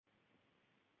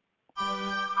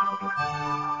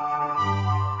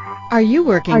Are you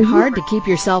working hard to keep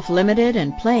yourself limited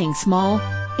and playing small?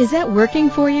 Is that working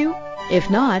for you? If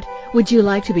not, would you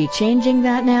like to be changing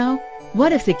that now?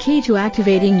 What if the key to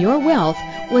activating your wealth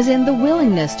was in the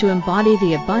willingness to embody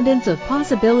the abundance of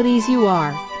possibilities you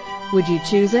are? Would you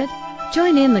choose it?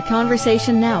 Join in the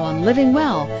conversation now on Living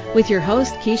Well with your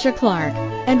host, Keisha Clark,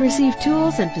 and receive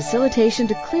tools and facilitation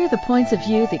to clear the points of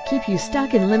view that keep you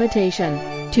stuck in limitation,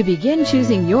 to begin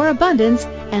choosing your abundance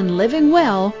and living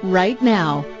well right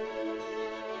now.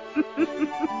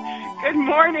 Good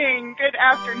morning, good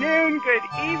afternoon, good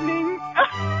evening.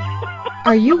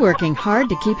 Are you working hard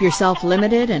to keep yourself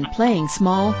limited and playing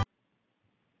small?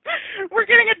 We're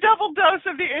getting a double dose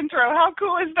of the intro. How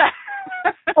cool is that?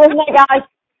 Oh my gosh.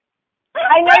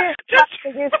 I know you're just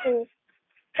used to,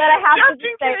 but I have to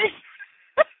say.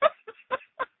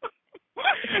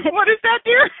 What is that,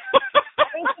 dear?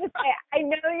 I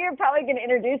know you're probably going to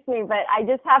introduce me, but I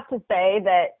just have to say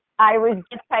that I was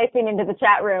just typing into the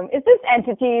chat room, is this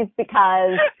entities?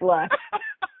 Because, look,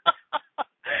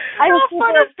 I'm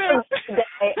super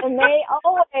today, and they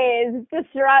always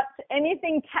disrupt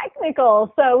anything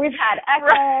technical. So we've had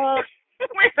echo.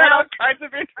 We've had all kinds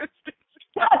of interesting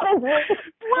stuff.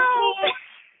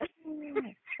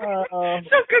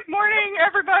 So good morning,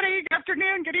 everybody. Good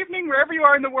afternoon, good evening, wherever you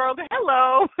are in the world.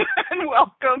 Hello, and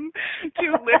welcome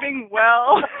to Living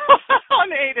Well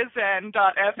on A to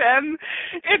Zen.fm.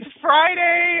 It's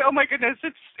Friday. Oh my goodness,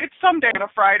 it's someday on a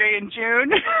Friday in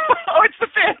June. Oh, it's the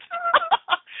 5th.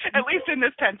 At least in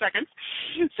this 10 seconds.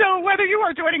 So whether you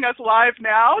are joining us live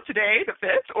now, today, the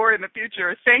 5th, or in the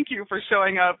future, thank you for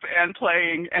showing up and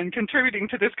playing and contributing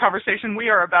to this conversation. We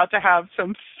are about to have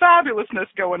some fabulousness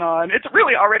going on. It's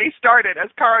really already started, as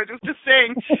Cara was just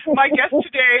saying. My guest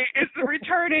today is the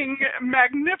returning,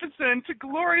 magnificent,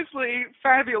 gloriously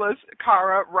fabulous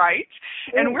Cara Wright.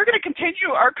 And we're going to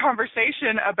continue our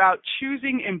conversation about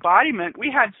choosing embodiment. We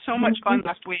had so much fun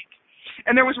last week.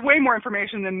 And there was way more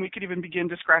information than we could even begin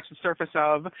to scratch the surface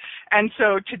of. And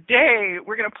so today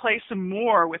we're going to play some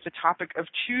more with the topic of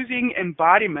choosing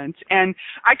embodiment. And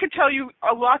I could tell you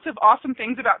lots of awesome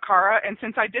things about Cara. And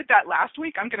since I did that last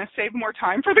week, I'm going to save more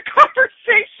time for the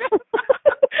conversation.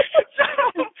 So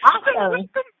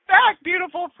welcome back,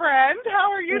 beautiful friend. How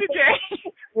are you today?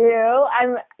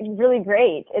 I'm really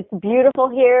great. It's beautiful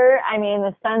here. I mean,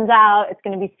 the sun's out. It's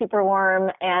going to be super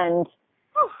warm. And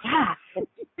yeah.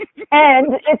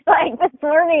 And it's like this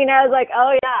morning, I was like,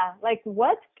 oh yeah, like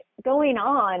what's going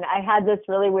on? I had this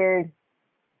really weird,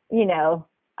 I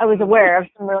was aware of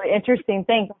some really interesting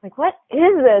things. I was like, what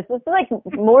is this? This is like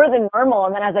more than normal.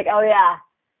 And then I was like, oh yeah,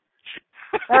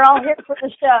 they're all here for the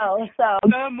show. So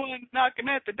someone knocking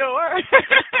at the door. Yeah.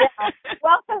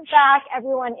 Welcome back,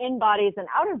 everyone in bodies and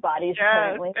out of bodies. Yes,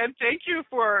 currently. And thank you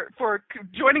for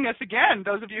joining us again,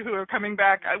 those of you who are coming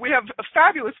back. We have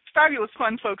fabulous,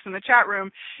 fun folks in the chat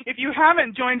room. If you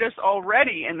haven't joined us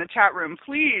already in the chat room,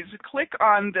 please click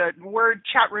on the word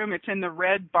chat room. It's in the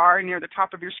red bar near the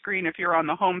top of your screen if you're on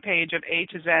the home page of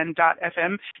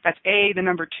A2Zen.fm. That's A, the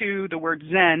number 2, the word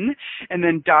Zen, and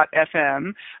then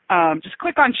 .fm. Just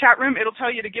click on chat room. It'll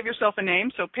tell you to give yourself a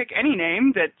name, so pick any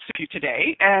name that suits you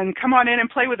today, and come on in and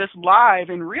play with us live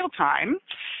in real time.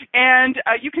 And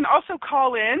you can also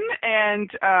call in,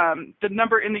 and the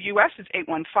number in the U.S. is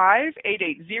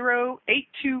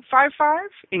 815-880-8255.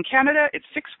 In Canada, it's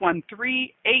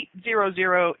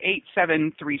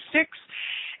 613-800-8736.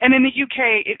 And in the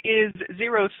UK, it is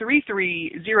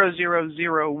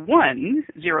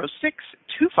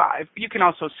 033-0001-0625. You can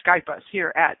also Skype us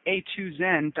here at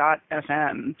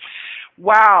a2zen.fm.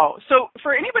 Wow. So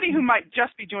for anybody who might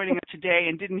just be joining us today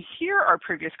and didn't hear our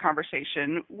previous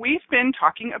conversation, we've been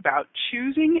talking about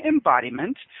choosing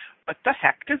embodiment. What the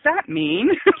heck does that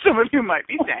mean? Some of you might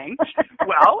be saying.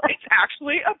 Well, it's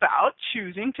actually about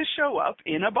choosing to show up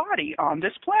in a body on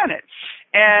this planet.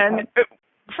 And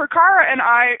for Cara and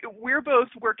I, we're both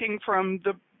working from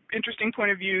the interesting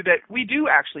point of view that we do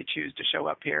actually choose to show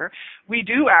up here. We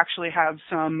do actually have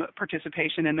some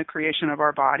participation in the creation of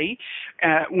our body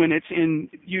when it's in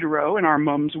utero, in our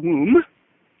mom's womb.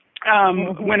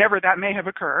 Whenever that may have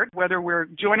occurred, whether we're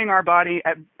joining our body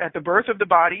at the birth of the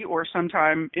body or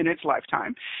sometime in its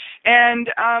lifetime. And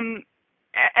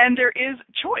there is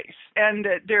choice, and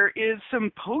there is some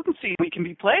potency we can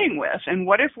be playing with. And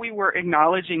what if we were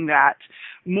acknowledging that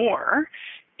more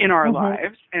in our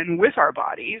lives and with our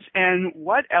bodies, and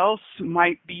what else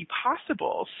might be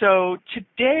possible? So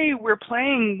today we're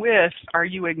playing with, are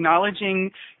you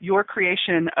acknowledging your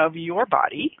creation of your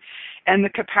body and the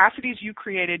capacities you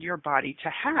created your body to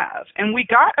have? And we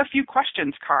got a few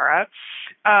questions, Cara.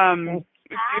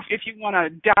 if you want to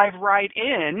dive right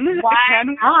in, why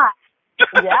not?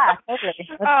 Yeah, totally.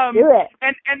 Let's do it.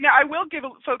 And I will give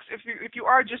folks, if you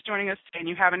are just joining us today and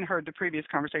you haven't heard the previous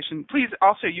conversation, please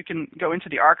also you can go into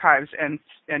the archives and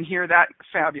hear that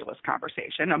fabulous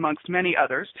conversation amongst many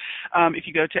others. If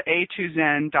you go to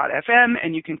a2zen.fm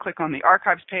and you can click on the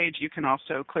archives page, you can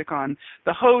also click on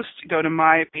the host, go to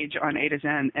my page on A to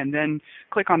Zen, and then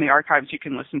click on the archives. You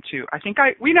can listen to.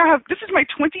 We now have. This is my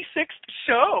 26th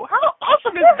show. How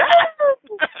awesome is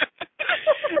that?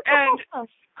 And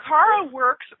Cara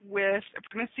works with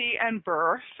pregnancy and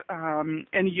birth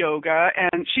and yoga,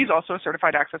 and she's also a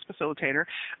certified access facilitator,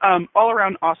 all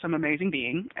around awesome, amazing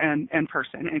being and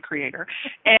person and creator.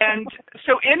 And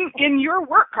so in your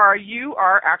work, Cara, you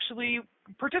are actually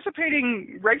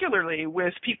participating regularly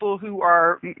with people who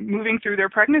are moving through their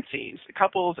pregnancies,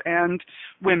 couples and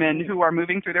women who are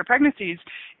moving through their pregnancies.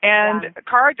 And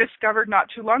Cara discovered not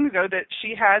too long ago that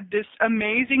she had this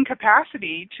amazing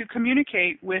capacity to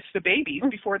communicate with the babies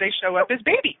before they show up as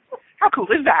babies. How cool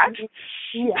is that?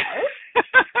 Yes.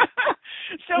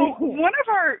 So one of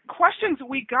our questions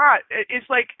we got is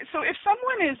like, so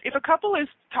if a couple is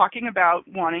talking about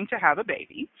wanting to have a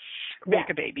baby, make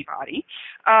a baby body,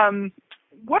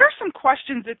 what are some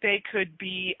questions that they could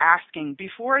be asking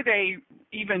before they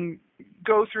even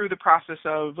go through the process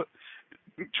of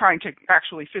trying to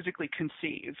actually physically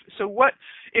conceive? So what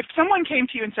if someone came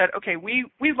to you and said, okay,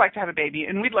 we'd like to have a baby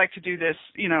and we'd like to do this,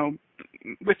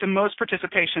 with the most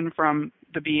participation from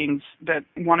the beings that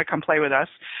want to come play with us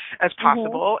as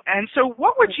possible. And so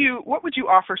what would you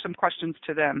offer some questions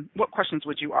to them? What questions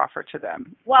would you offer to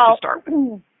them to start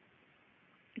with?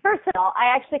 First of all,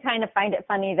 I actually kind of find it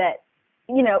funny that,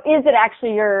 is it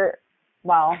actually your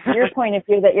point of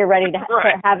view that you're ready to start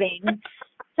having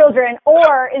children,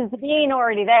 or is the being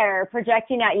already there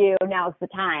projecting at you, now's the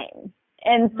time?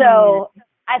 And so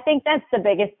I think that's the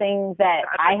biggest thing that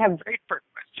I have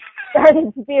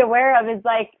started to be aware of is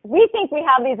like, we think we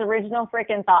have these original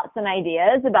freaking thoughts and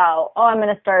ideas about,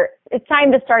 it's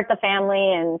time to start the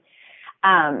family.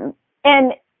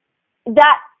 And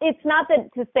that it's not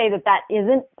that to say that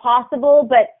isn't possible,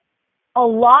 but a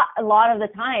lot of the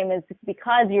time is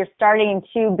because you're starting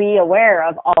to be aware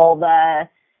of all the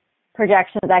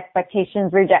projections,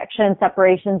 expectations, rejections,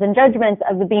 separations, and judgments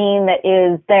of the being that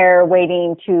is there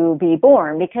waiting to be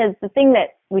born. Because the thing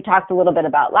that we talked a little bit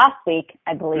about last week,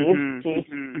 I believe,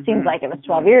 seems like it was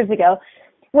 12 years ago,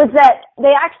 was that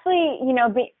they actually,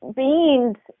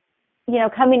 beings,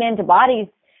 coming into bodies,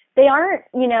 they aren't,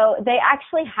 they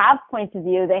actually have points of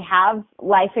view. They have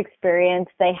life experience.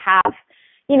 They have,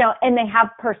 and they have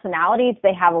personalities.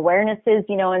 They have awarenesses,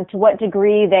 and to what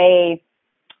degree they,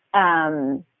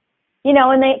 and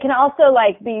they can also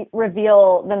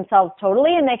reveal themselves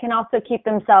totally, and they can also keep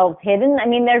themselves hidden. I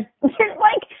mean, there's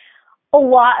like a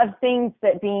lot of things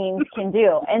that beings can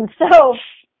do. And so,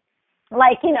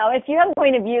 if you have a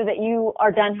point of view that you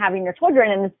are done having your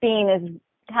children and this being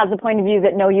has a point of view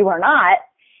that no, you are not,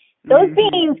 those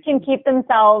beings can keep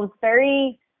themselves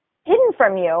very hidden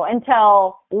from you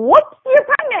until, whoops, you're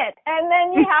pregnant. And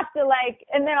then you have to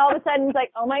and then all of a sudden it's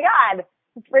like, oh my God,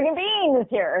 this friggin' being is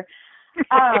here.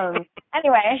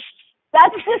 Anyway,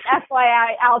 that's just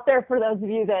FYI out there for those of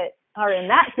you that are in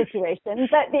that situation.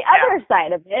 But the other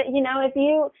side of it,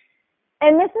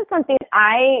 and this is something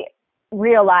I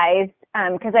realized,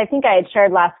 because I think I had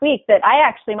shared last week that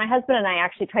my husband and I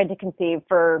actually tried to conceive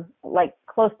for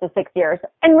close to 6 years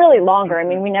and really longer. I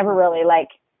mean, we never really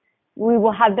we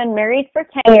will have been married for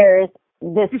 10 years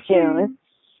this June.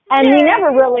 And we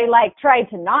never really tried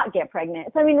to not get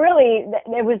pregnant. So I mean, really,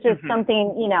 it was just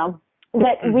something,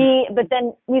 but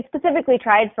then we specifically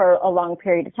tried for a long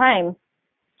period of time.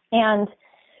 And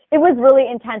it was really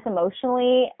intense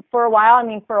emotionally for a while. I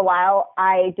mean, for a while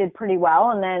I did pretty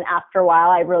well. And then after a while,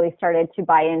 I really started to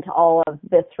buy into all of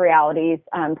this reality's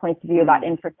points of view about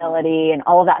infertility and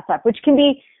all of that stuff, which can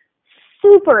be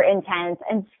super intense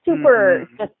and super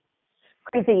just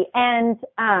crazy. And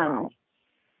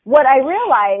what I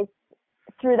realized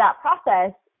through that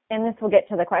process, and this will get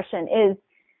to the question, is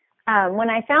when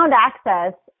I found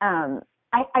access,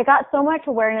 I got so much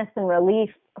awareness and relief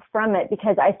from it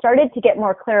because I started to get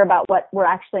more clear about what were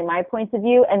actually my points of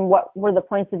view and what were the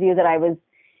points of view that I was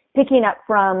picking up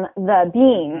from the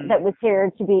being that was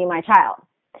here to be my child.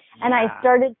 And I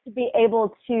started to be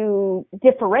able to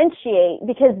differentiate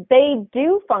because they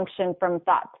do function from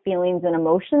thoughts, feelings, and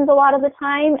emotions a lot of the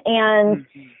time. And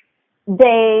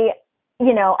they,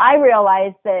 I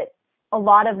realized that a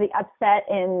lot of the upset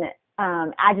and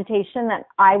agitation that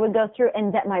I would go through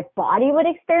and that my body would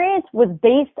experience was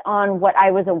based on what I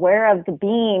was aware of the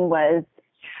being was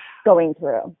going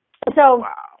through. So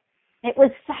it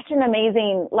was such an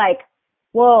amazing, like,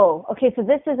 whoa, okay, so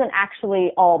this isn't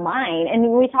actually all mine.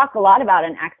 And we talk a lot about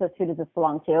in Access, who does this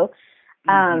belong to?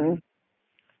 And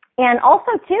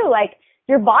also too, like,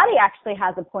 your body actually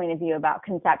has a point of view about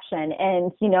conception.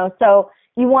 And, so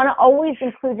you want to always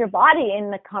include your body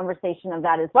in the conversation of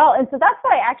that as well. And so that's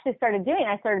what I actually started doing.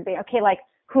 I started being, okay, like,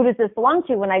 who does this belong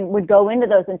to? When I would go into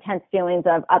those intense feelings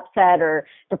of upset or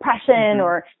depression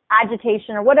or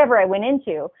agitation or whatever I went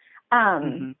into,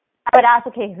 I would ask,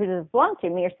 okay, who does this belong to,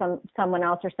 me or someone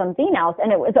else or something else?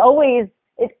 And it was always,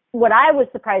 what I was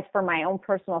surprised for my own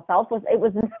personal self was it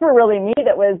was never really me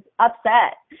that was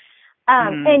upset.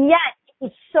 And yet it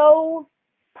was so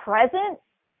present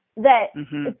that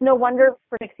it's no wonder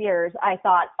for 6 years I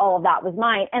thought all of that was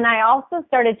mine. And I also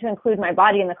started to include my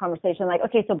body in the conversation, like,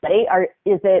 okay, so buddy,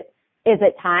 is it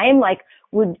time? Like,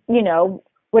 would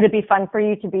it be fun for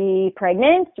you to be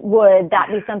pregnant? Would that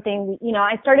be something,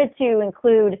 I started to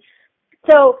include.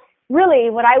 So really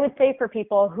what I would say for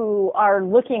people who are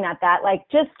looking at that, like,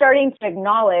 just starting to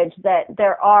acknowledge that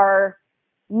there are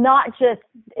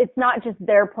it's not just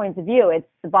their points of view, it's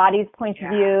the body's point of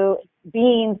view,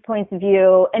 being's points of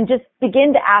view, and just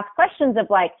begin to ask questions of,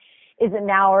 like, is it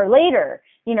now or later?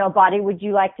 Body, would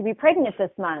you like to be pregnant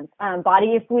this month?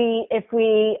 Body, if we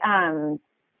have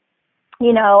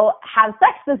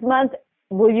sex this month,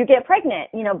 will you get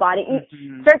pregnant? Body,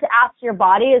 start to ask your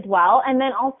body as well. And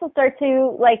then also start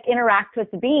to, like, interact with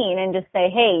the being and just say,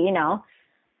 hey,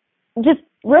 just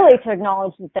really to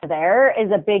acknowledge that they're there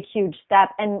is a big, huge step.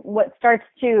 And what starts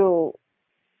to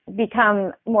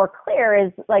become more clear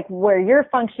is, like, where you're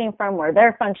functioning from, where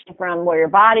they're functioning from, what your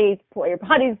body's point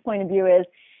of view is.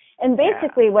 And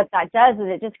basically what that does is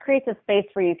it just creates a space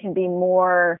where you can be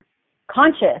more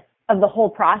conscious of the whole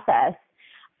process.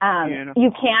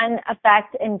 You can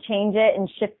affect and change it and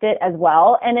shift it as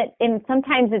well. And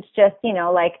sometimes it's just,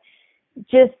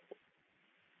 just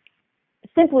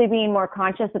simply being more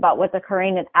conscious about what's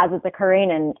occurring and as it's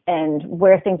occurring and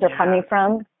where things are coming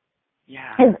from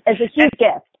is a huge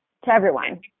gift to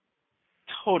everyone.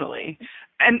 Totally.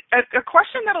 And a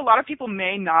question that a lot of people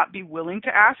may not be willing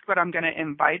to ask, but I'm going to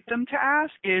invite them to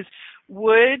ask is,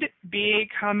 would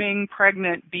becoming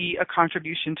pregnant be a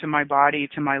contribution to my body,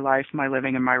 to my life, my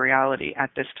living, and my reality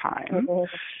at this time?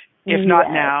 If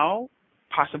not now,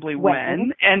 possibly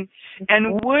when? And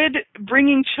would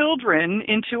bringing children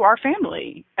into our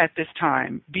family at this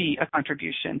time be a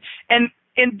contribution? And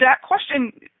in that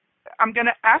question, I'm going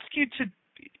to ask you to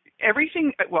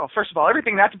first of all,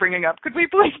 everything that's bringing up, could we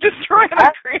please destroy and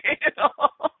uncreate it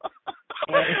all?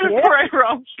 Right,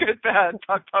 wrong, good, bad,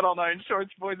 talk, all nine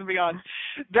shorts, boys and beyond.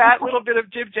 That little bit of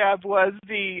jib-jab was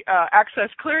the Access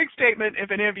clearing statement.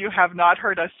 If any of you have not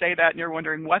heard us say that and you're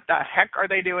wondering what the heck are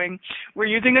they doing, we're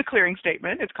using a clearing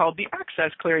statement. It's called the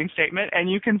Access clearing statement, and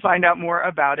you can find out more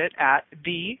about it at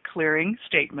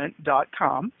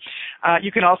theclearingstatement.com.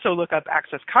 You can also look up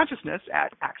Access Consciousness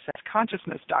at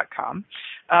accessconsciousness.com.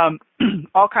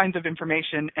 All kinds of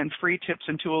information and free tips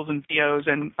and tools and videos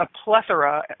and a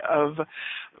plethora of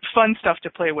fun stuff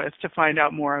to play with to find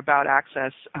out more about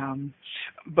Access.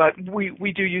 But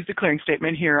we do use the clearing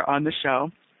statement here on the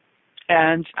show.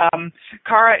 And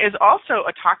Cara is also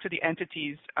a Talk to the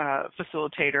Entities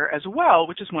facilitator as well,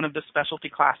 which is one of the specialty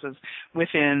classes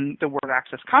within the World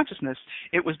Access Consciousness.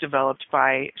 It was developed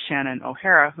by Shannon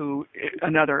O'Hara, who is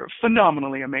another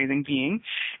phenomenally amazing being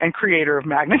and creator of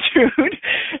Magnitude.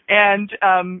 And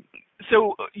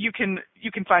so you can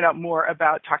find out more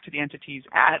about Talk to the Entities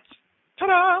at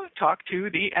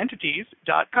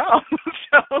talktotheentities.com.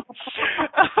 So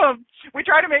we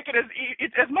try to make it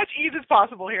as much ease as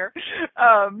possible here.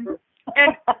 And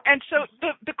so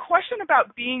the question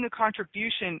about being a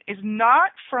contribution is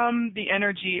not from the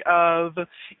energy of,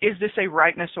 is this a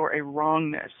rightness or a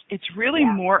wrongness? It's really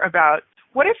more about,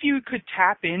 what if you could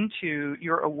tap into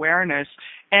your awareness,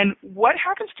 and what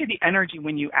happens to the energy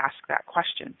when you ask that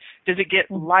question? Does it get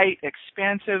light,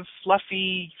 expansive,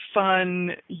 fluffy,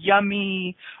 fun,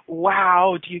 yummy,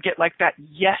 wow? Do you get like that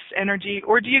yes energy?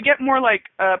 Or do you get more like,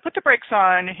 put the brakes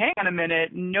on, hang on a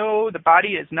minute, no, the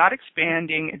body is not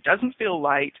expanding, it doesn't feel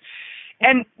light?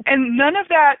 And none of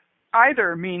that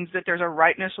either means that there's a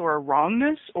rightness or a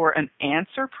wrongness or an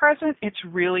answer present. It's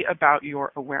really about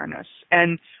your awareness.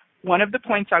 And one of the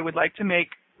points I would like to make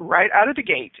right out of the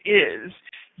gate is,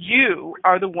 you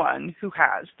are the one who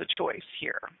has the choice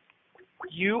here.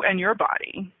 You and your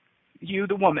body, you,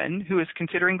 the woman who is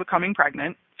considering becoming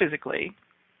pregnant physically,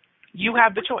 you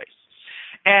have the choice.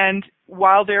 And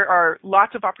while there are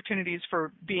lots of opportunities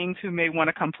for beings who may want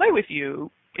to come play with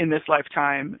you in this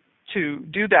lifetime to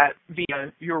do that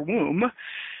via your womb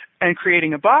and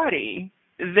creating a body,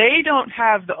 they don't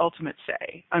have the ultimate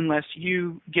say unless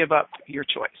you give up your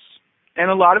choice. And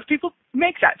a lot of people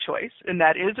make that choice, and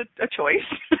that is a choice.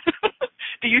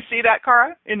 Do you see that,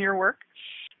 Cara, in your work?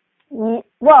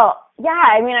 Well, yeah,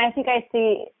 I mean,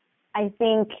 I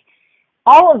think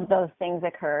all of those things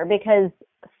occur because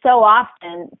so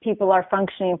often people are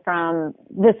functioning from,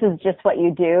 this is just what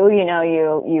you do. You know,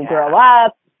 you grow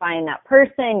up, find that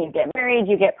person, you get married,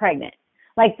 you get pregnant.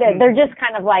 Like they're just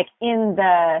kind of like in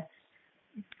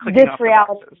this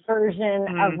reality version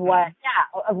of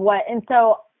what, and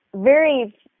so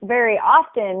very, very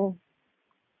often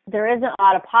there isn't a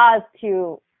lot of pause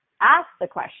to ask the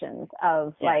questions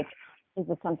of like, is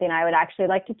this something I would actually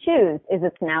like to choose? Is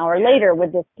it now or later?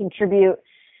 Would this contribute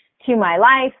to my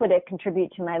life? Would it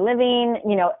contribute to my living?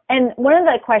 You know, and one of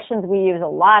the questions we use a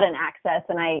lot in Access,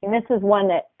 and this is one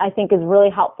that I think is really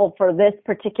helpful for this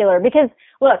particular, because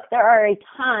look, there are a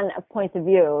ton of points of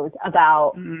views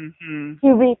about to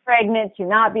be pregnant, to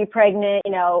not be pregnant,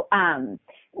 you know,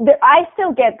 I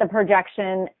still get the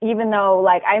projection, even though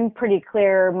like I'm pretty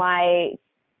clear my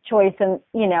choice and,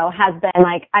 you know, has been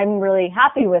like, I'm really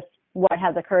happy with what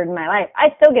has occurred in my life.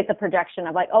 I still get the projection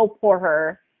of like, oh, poor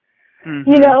her.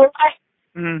 You know,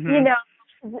 you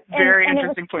know, very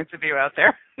interesting points of view out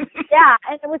there. Yeah.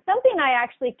 And it was something I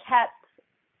actually kept,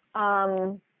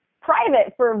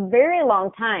 private for a very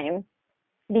long time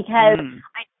because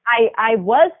I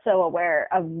was so aware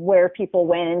of where people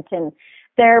went and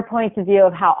their points of view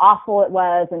of how awful it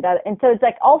was. And so it's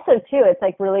like also too, it's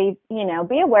like really, you know,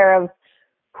 be aware of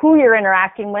who you're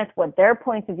interacting with, what their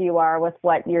points of view are with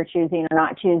what you're choosing or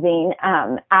not choosing.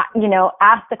 You know,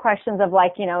 ask the questions of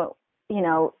like, you know,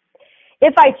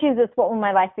 if I choose this, what will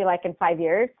my life be like in 5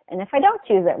 years? And if I don't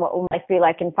choose it, what will my life be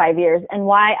like in 5 years? And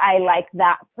why I like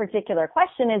that particular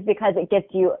question is because it gets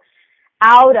you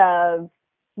out of,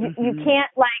 you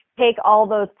can't like take all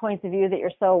those points of view that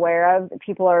you're so aware of, that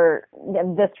people are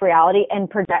this reality and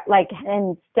project like,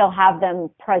 and still have them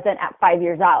present at 5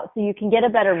 years out. So you can get a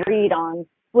better read on,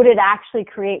 would it actually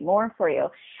create more for you?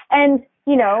 And,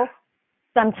 you know,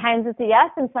 sometimes it's a yes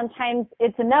and sometimes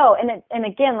it's a no. And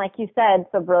again, like you said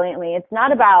so brilliantly, it's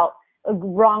not about a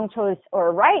wrong choice or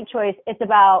a right choice. It's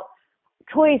about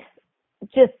choice,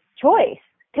 just choice.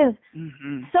 Because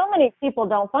so many people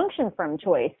don't function from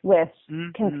choice with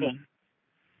conceiving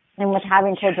and with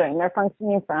having children. They're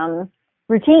functioning from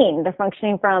routine. They're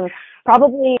functioning from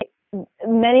probably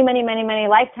many, many, many, many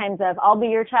lifetimes of, I'll be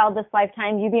your child this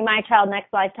lifetime, you be my child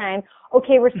next lifetime.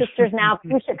 Okay, we're sisters now.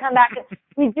 We should come back.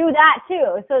 We do that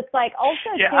too. So it's like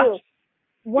also too,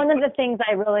 one of the things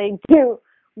I really do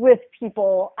with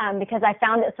people, because I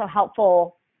found it so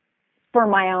helpful for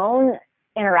my own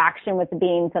interaction with the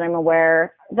beings that I'm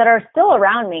aware that are still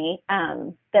around me,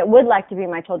 that would like to be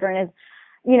my children, is,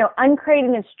 you know,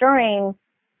 uncreating and stirring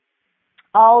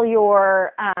all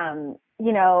your,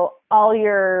 you know, all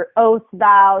your oaths,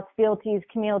 vows, fealties,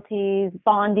 communities,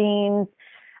 bondings,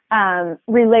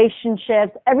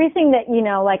 relationships, everything that, you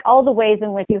know, like all the ways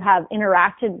in which you have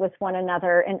interacted with one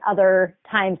another in other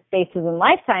time, spaces, and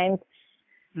lifetimes,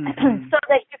 so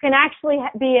that you can actually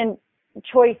be in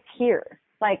choice here.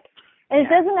 Like, and it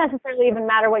doesn't necessarily even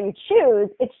matter what you choose.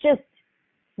 It's just,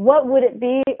 what would it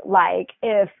be like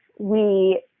if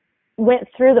we went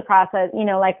through the process, you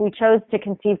know, like we chose to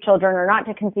conceive children or not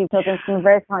to conceive children from a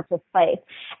very conscious place.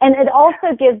 And it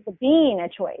also gives the being a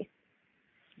choice.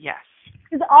 Yes.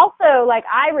 Because also, like,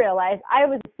 I realized I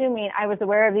was assuming I was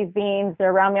aware of these beings,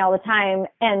 they're around me all the time.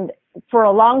 And for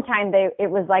a long time,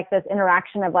 it was like this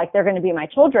interaction of like, they're going to be my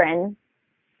children.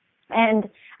 And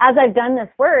as I've done this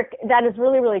work, that has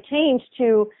really, really changed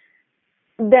to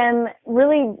them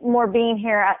really more being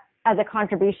here as a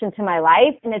contribution to my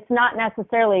life. And it's not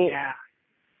necessarily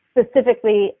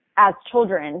specifically as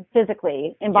children,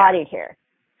 physically embodied here.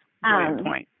 Good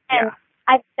point. And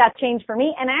that changed for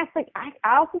me. And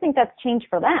I also think that's changed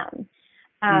for them.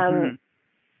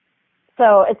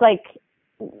 So it's like,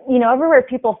 you know, everywhere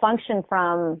people function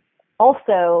from,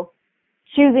 also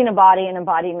choosing a body and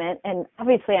embodiment. And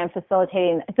obviously I'm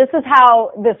facilitating. This is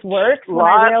how this works.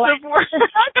 Lots of work.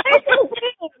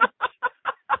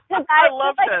 I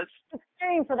love this. It's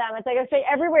caring for them. It's like I say,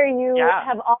 everywhere you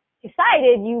have all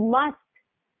decided you must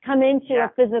come into a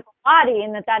physical body,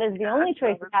 and that is the only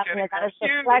choice you have, and that is the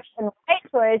correct and right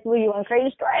choice. Will you uncreate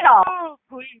and destroy it all? Oh,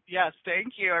 please. Yes.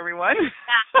 Thank you, everyone.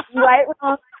 Right,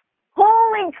 wrong.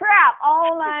 Holy crap.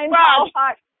 All 9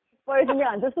 boys and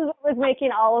beyond. This is what was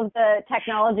making all of the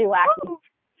technology wacky. Oh,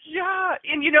 yeah.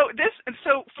 And, you know,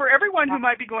 so for everyone who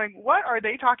might be going, what are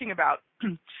they talking about?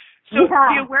 So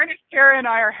the awareness Cara and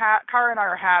I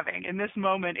are having in this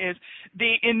moment is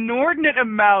the inordinate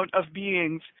amount of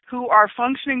beings who are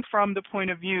functioning from the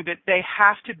point of view that they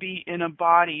have to be in a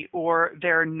body or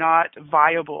they're not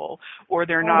viable or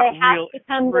they're not real. They have to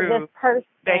come to this person.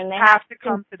 They have to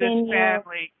come to this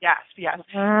family. Yes, yes.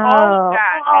 All of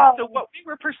that. And so what we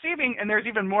were perceiving, and there's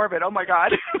even more of it, oh my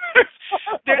God.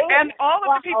 And all of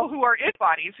the people who are in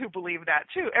bodies who believe that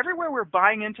too. Everywhere we're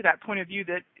buying into that point of view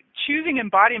that choosing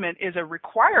embodiment is a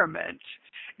requirement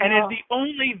and is the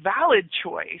only valid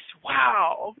choice.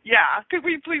 Wow. Yeah. Could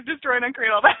we please destroy and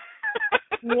uncreate all that?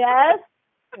 Yes.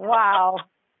 Wow.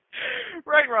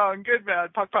 Right, wrong, good,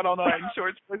 bad, puck, pot, all nine,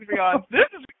 shorts, boys, beyond. This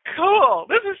is cool.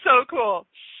 This is so cool.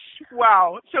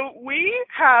 Wow. So we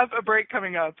have a break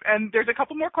coming up, and there's a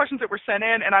couple more questions that were sent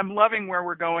in, and I'm loving where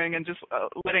we're going and just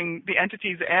letting the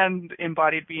entities and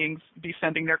embodied beings be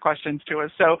sending their questions to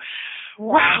us. So,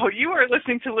 wow, you are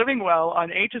listening to Living Well on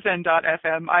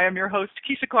A2Zen.fm. I am your host,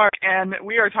 Keisha Clark, and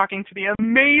we are talking to the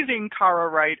amazing Cara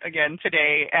Wright again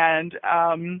today. And,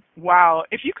 wow,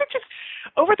 if you could just,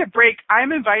 over the break,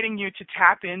 I'm inviting you to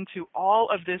tap into all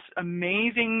of this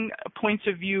amazing points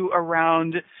of view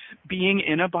around being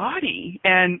in a body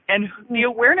and the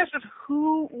awareness of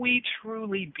who we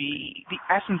truly be, the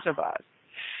essence of us.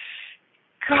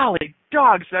 Golly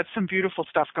dogs, that's some beautiful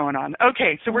stuff going on.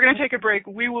 Okay, so we're going to take a break.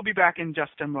 We will be back in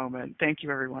just a moment. Thank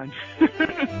you, everyone.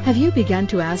 Have you begun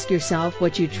to ask yourself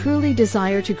what you truly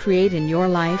desire to create in your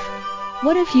life?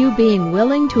 What if you being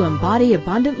willing to embody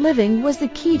abundant living was the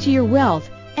key to your wealth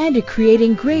and to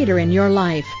creating greater in your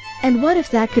life? And what if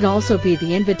that could also be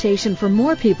the invitation for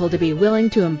more people to be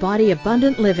willing to embody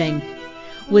abundant living?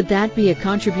 Would that be a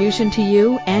contribution to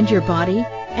you and your body,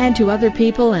 and to other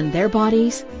people and their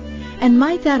bodies? And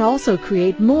might that also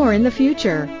create more in the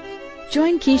future?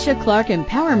 Join Keisha Clark,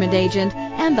 Empowerment Agent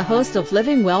and the host of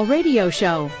Living Well radio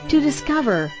show, to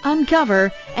discover,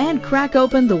 uncover, and crack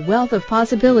open the wealth of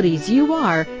possibilities you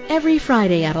are every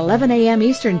Friday at 11 a.m.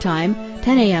 Eastern Time,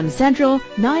 10 a.m. Central,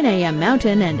 9 a.m.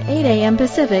 Mountain, and 8 a.m.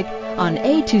 Pacific on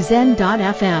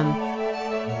A2Zen.fm.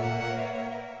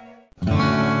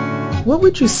 What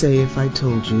would you say if I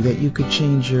told you that you could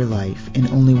change your life in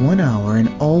only 1 hour and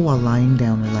all while lying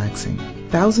down relaxing?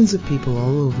 Thousands of people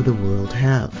all over the world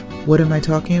have. What am I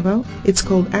talking about? It's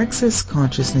called Access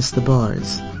Consciousness, the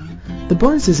bars. The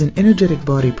bars is an energetic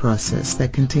body process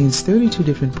that contains 32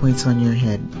 different points on your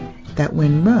head that,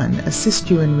 when run, assist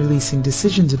you in releasing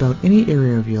decisions about any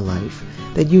area of your life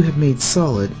that you have made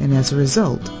solid and as a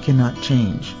result cannot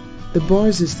change. The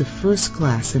bars is the first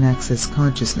class in Access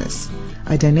Consciousness,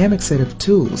 a dynamic set of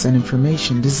tools and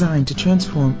information designed to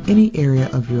transform any area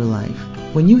of your life.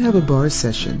 When you have a bars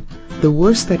session, the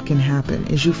worst that can happen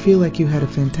is you feel like you had a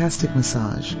fantastic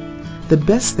massage. The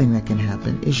best thing that can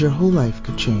happen is your whole life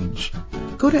could change.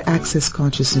 Go to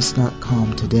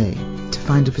accessconsciousness.com today to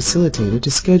find a facilitator to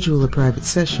schedule a private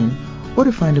session or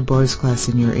to find a bars class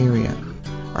in your area.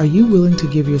 Are you willing to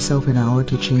give yourself an hour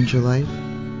to change your life?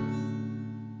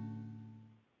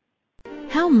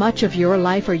 How much of your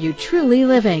life are you truly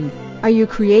living? Are you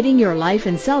creating your life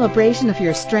in celebration of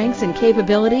your strengths and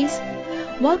capabilities?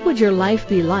 What would your life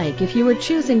be like if you were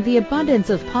choosing the abundance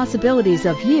of possibilities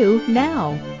of you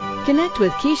now? Connect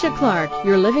with Keisha Clark,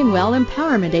 your Living Well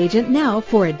Empowerment Agent, now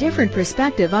for a different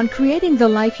perspective on creating the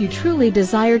life you truly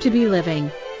desire to be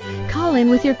living. Call in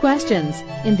with your questions.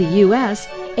 In the U.S.,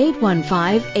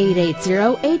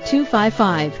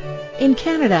 815-880-8255. In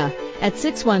Canada, at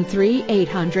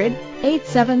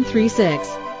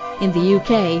 613-800-8736. In the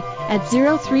UK, at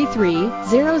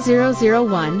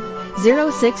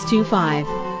 033-0001-0625.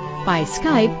 By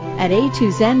Skype at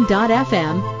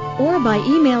A2Zen.fm or by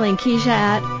emailing Keisha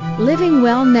at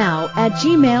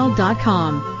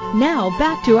livingwellnow@gmail.com. Now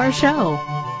back to our show.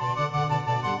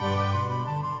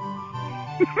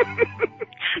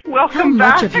 Welcome How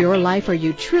back. much of your life are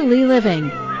you truly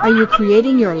living? Are you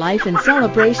creating your life in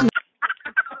celebration?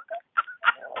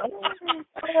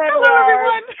 Hello,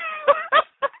 everyone.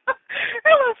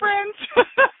 Hello, friends.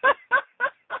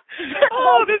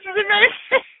 Oh, this is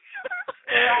amazing.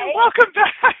 Right? Welcome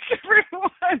back,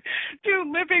 everyone, to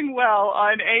Living Well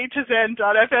on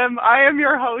A2Zen.fm. I am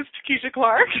your host, Keisha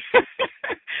Clark,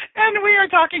 and we are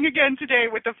talking again today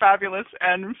with the fabulous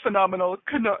and phenomenal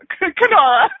Cara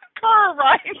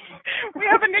Wright. We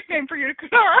have a nickname for you,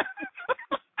 Cara.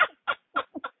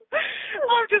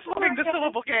 I'm just loving the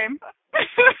syllable game.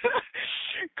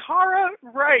 Cara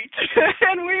Wright.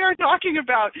 And we are talking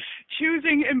about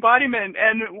choosing embodiment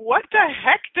and what the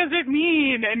heck does it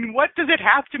mean and what does it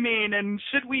have to mean and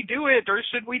should we do it or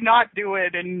should we not do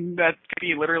it, and that could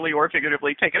be literally or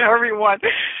figuratively, take it however you want.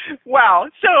 Wow.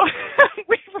 So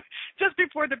we just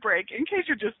before the break, in case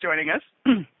you're just joining us,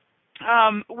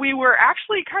 we were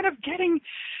actually kind of getting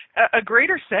a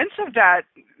greater sense of that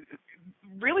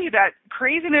really that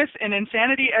craziness and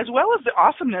insanity, as well as the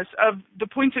awesomeness of the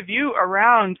points of view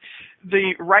around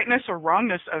the rightness or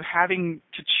wrongness of having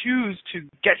to choose to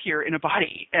get here in a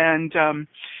body. And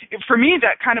for me,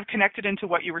 that kind of connected into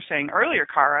what you were saying earlier,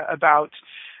 Cara, about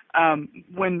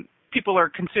when people are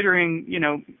considering,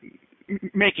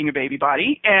 making a baby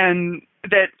body, and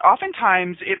that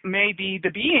oftentimes it may be the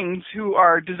beings who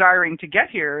are desiring to get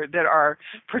here that are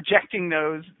projecting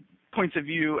those points of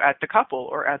view at the couple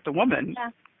or at the woman.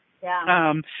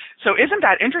 Yeah. So isn't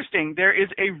that interesting? There is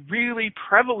a really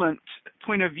prevalent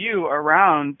point of view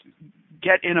around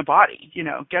get in a body,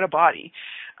 get a body.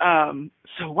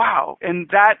 So wow, and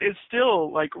that is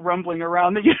still like rumbling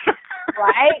around the universe.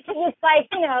 Right? It's like,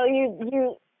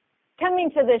 you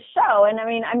coming to this show, and I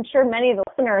mean, I'm sure many of the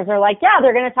listeners are like, yeah,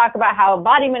 they're going to talk about how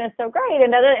embodiment is so great,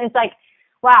 and it's like,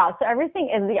 wow, so everything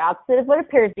is the opposite of what it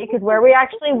appears to be, because where we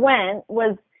actually went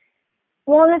was,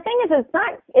 well, and the thing is,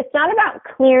 it's not about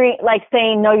clearing, like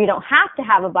saying, no, you don't have to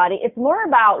have a body. It's more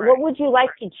about what would you like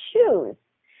to choose?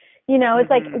 It's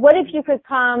like, what if you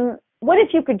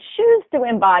could choose to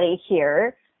embody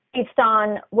here based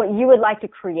on what you would like to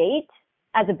create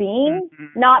as a being,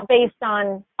 not based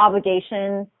on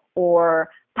obligation or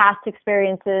past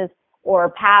experiences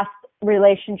or past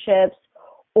relationships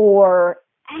or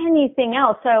anything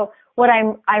else. So what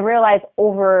I realized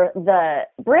over the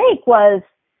break was,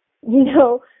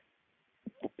 the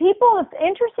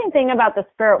interesting thing about the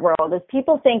spirit world is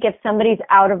people think if somebody's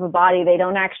out of a body, they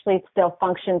don't actually still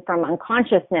function from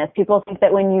unconsciousness. People think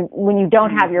that when you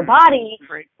don't have your body,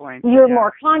 great point, you're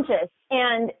more conscious.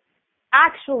 And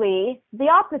actually, the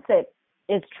opposite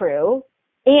is true.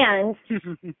 And,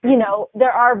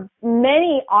 there are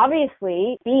many,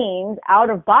 obviously, beings out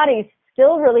of bodies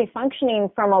still really functioning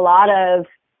from a lot of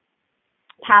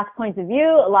past points of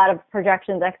view, a lot of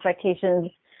projections,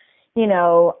 expectations,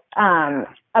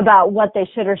 about what they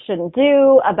should or shouldn't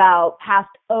do, about past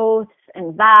oaths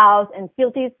and vows and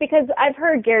fealties, because I've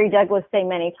heard Gary Douglas say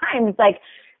many times, like,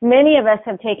 many of us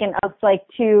have taken oaths like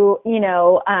to,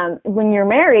 when you're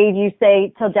married, you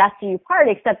say, till death do you part,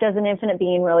 except does an infinite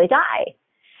being really die?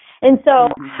 And so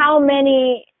how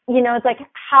many, it's like,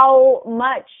 how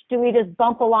much do we just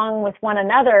bump along with one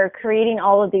another, creating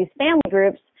all of these family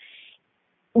groups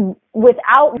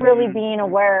without really being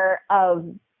aware of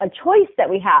a choice that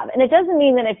we have? And it doesn't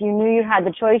mean that if you knew you had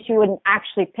the choice, you wouldn't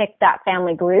actually pick that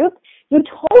family group. You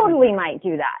totally might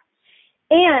do that.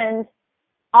 And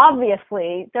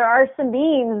obviously, there are some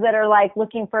beings that are like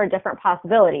looking for a different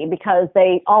possibility because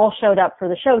they all showed up for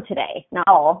the show today. Not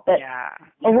all, but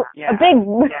a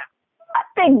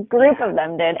big group of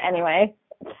them did anyway.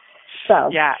 So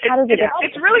how does it get?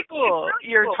 It's really cool.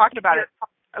 You're talking about it.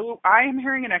 Oh, I am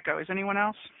hearing an echo. Is anyone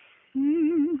else?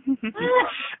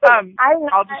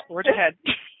 I'll just forge ahead.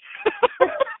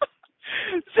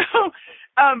 So,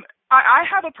 I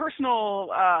have a personal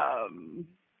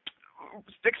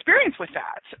experience with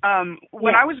that.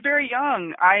 When I was very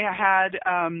young, I had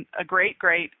a great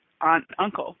aunt and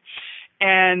uncle,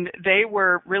 and they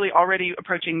were really already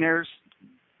approaching their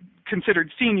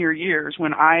considered senior years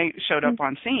when I showed up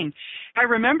on scene. I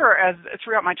remember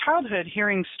throughout my childhood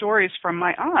hearing stories from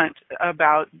my aunt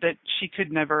about that she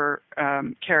could never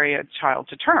carry a child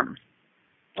to term.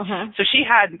 So she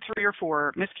had 3 or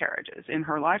 4 miscarriages in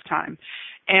her lifetime.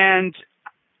 And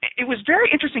it was very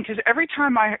interesting because every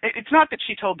time it's not that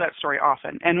she told that story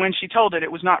often. And when she told it,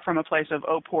 it was not from a place of,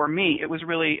 oh, poor me. It was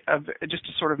really just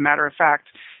a sort of matter of fact,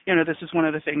 this is one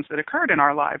of the things that occurred in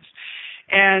our lives.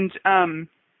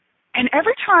 And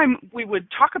every time we would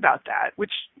talk about that,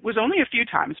 which was only a few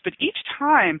times, but each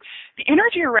time the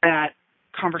energy around that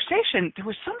conversation, there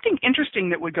was something interesting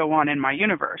that would go on in my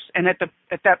universe. And at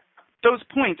those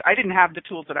points, I didn't have the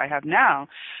tools that I have now,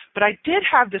 but I did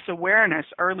have this awareness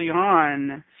early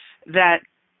on that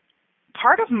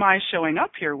part of my showing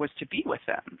up here was to be with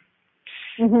them.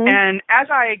 And as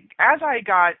I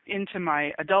got into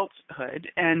my adulthood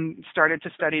and started to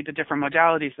study the different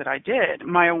modalities that I did,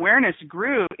 my awareness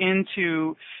grew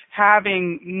into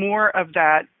having more of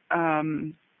that,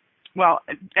 and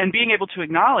being able to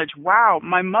acknowledge, wow,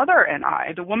 my mother and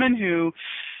I, the woman who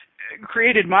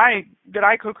that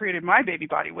I co-created my baby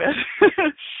body with,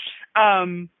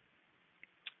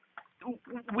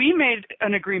 we made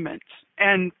an agreement,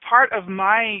 and part of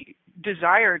my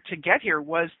desire to get here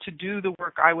was to do the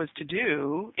work I was to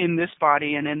do in this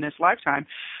body and in this lifetime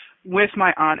with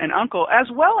my aunt and uncle, as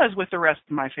well as with the rest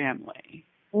of my family.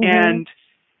 And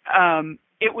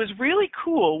it was really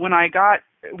cool when I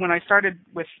started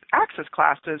with Access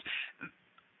classes,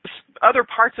 other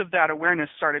parts of that awareness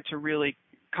started to really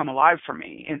come alive for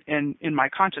me in my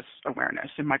conscious awareness,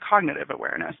 in my cognitive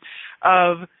awareness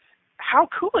of how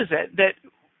cool is it that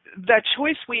that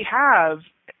choice we have,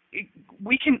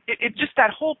 we can, it just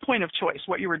that whole point of choice,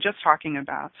 what you were just talking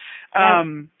about.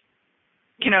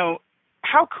 You know,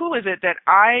 how cool is it that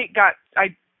I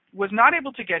was not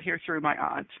able to get here through my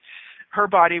aunt. Her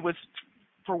body was,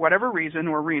 for whatever reason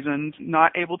or reasons,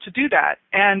 not able to do that.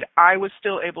 And I was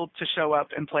still able to show up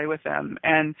and play with them.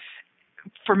 And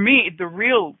for me,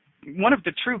 one of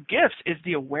the true gifts is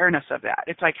the awareness of that.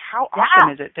 It's like, how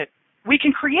awesome is it that we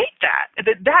can create that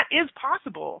is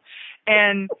possible.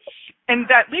 And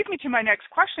that leads me to my next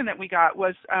question that we got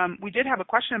was, we did have a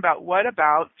question about what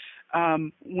about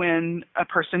when a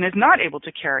person is not able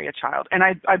to carry a child. And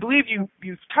I believe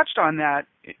you've touched on that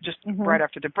just right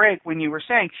after the break when you were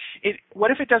saying,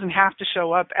 what if it doesn't have to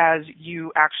show up as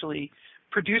you actually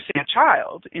producing a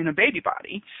child in a baby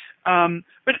body?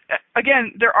 But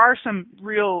again, there are some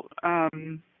real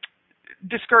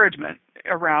discouragement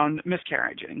around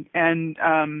miscarriaging. And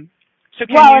so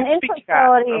can you speak to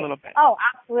that a little bit? Oh,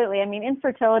 absolutely. I mean,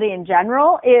 infertility in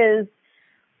general is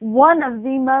one of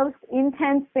the most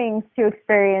intense things to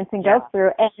experience and go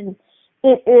through. And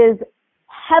it is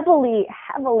heavily,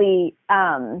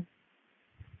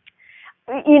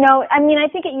 you know, I mean, I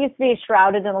think it used to be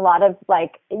shrouded in a lot of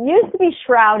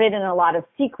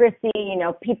secrecy. You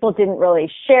know, people didn't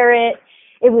really share it.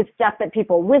 It was stuff that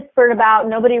people whispered about.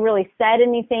 Nobody really said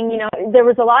anything. You know, there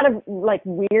was a lot of like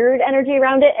weird energy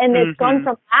around it. And it's gone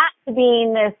from that to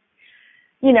being this,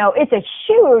 you know, it's a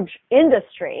huge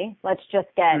industry. Let's just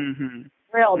get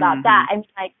real about that. I mean,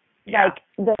 like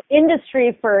the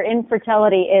industry for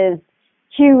infertility is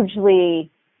hugely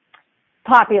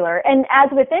popular. And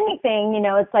as with anything, you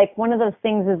know, it's like one of those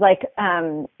things is like,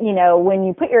 you know, when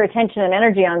you put your attention and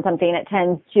energy on something, it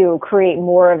tends to create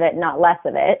more of it, not less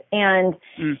of it. And,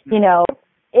 you know,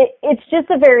 it's just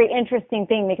a very interesting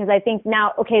thing because I think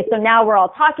now, okay, so now we're all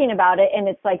talking about it and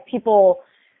it's like people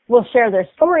will share their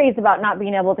stories about not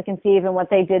being able to conceive and what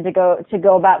they did to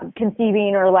go about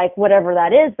conceiving or like whatever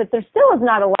that is, but there still is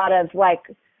not a lot of like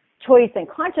choice and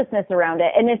consciousness around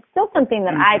it. And it's still something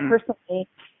that I personally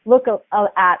look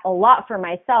at a lot for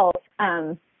myself,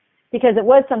 because it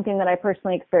was something that I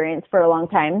personally experienced for a long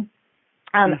time.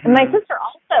 And my sister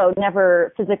also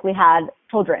never physically had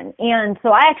children. And so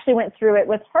I actually went through it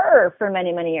with her for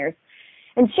many, many years.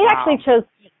 And she actually chose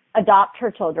to adopt her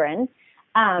children.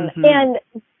 And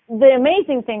the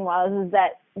amazing thing is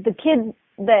that the kids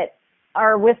that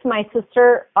are with my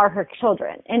sister are her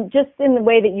children. And just in the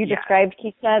way that you described,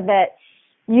 Keisha, that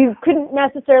you couldn't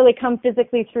necessarily come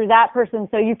physically through that person,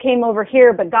 so you came over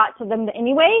here but got to them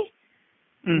anyway.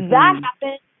 That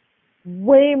happens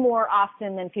way more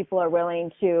often than people are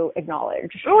willing to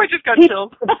acknowledge. Oh, I just got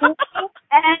chilled.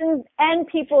 and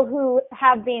people who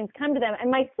have beings come to them. And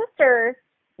my sister,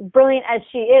 brilliant as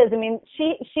she is, I mean,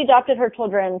 she adopted her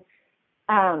children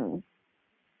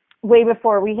way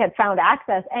before we had found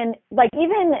access. And like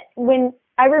even when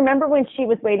I remember when she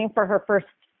was waiting for her first,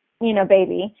 you know,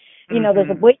 baby, you know, there's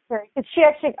a wait period. She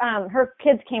actually, her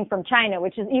kids came from China,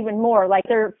 which is even more like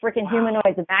they're freaking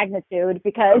humanoids of magnitude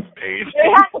because they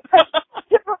had from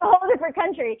a whole different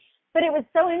country. But it was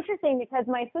so interesting because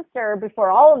my sister,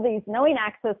 before all of these, knowing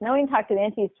Access, knowing Talk to the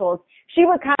Aunties tools, she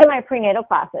would come to my prenatal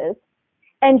classes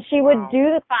and she would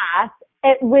do the class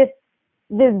with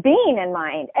this being in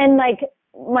mind. And like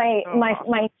my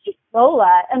niece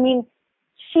Lola, I mean,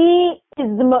 she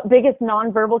is the biggest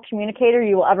nonverbal communicator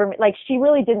you will ever meet. Like, she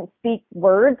really didn't speak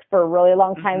words for a really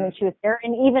long time when she was there.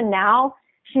 And even now,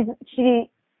 she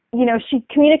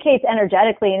communicates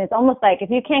energetically. And it's almost like if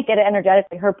you can't get it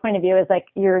energetically, her point of view is like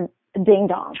you're ding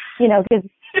dong, you know, because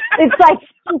it's like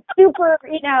super,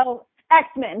 you know,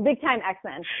 X-Men, big time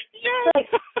X-Men. Yeah. Like,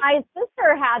 my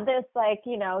sister had this, like,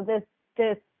 you know,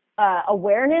 this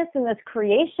awareness and this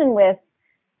creation with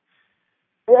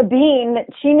a being that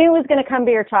she knew was going to come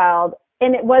be her child.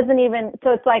 And it wasn't even,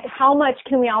 so it's like, how much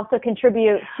can we also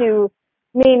contribute to,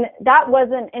 I mean, that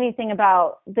wasn't anything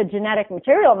about the genetic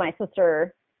material my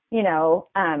sister, you know,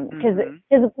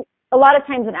 because a lot of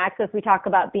times in Access, we talk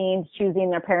about beings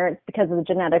choosing their parents because of the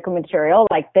genetic material,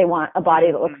 like they want a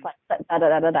body that looks like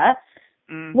da-da-da-da-da.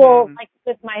 Well, like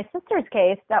with my sister's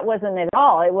case, that wasn't at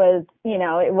all. It was, you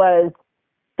know,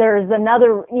 there's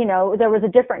another, you know, there was a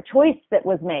different choice that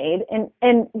was made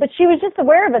but she was just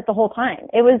aware of it the whole time.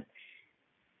 It was,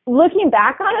 looking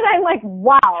back on it, I'm like,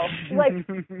 wow, like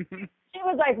she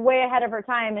was like way ahead of her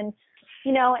time. And,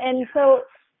 you know, and so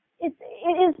it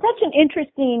is such an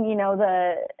interesting, you know,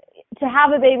 to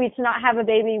have a baby, to not have a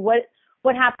baby,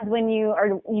 what happens when you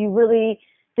really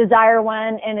desire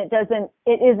one and it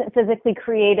isn't physically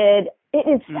created. It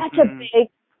is such a big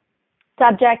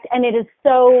subject, and it is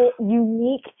so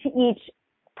unique to each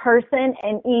person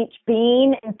and each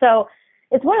being. And so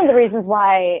it's one of the reasons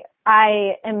why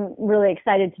I am really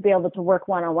excited to be able to work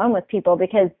one-on-one with people,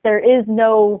 because there is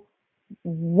no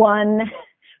one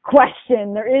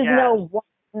question. There is no one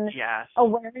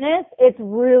awareness. It's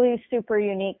really super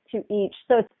unique to each.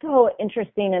 So it's so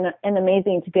interesting and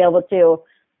amazing to be able to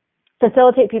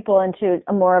facilitate people into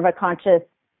a more of a conscious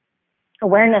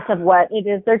awareness of what it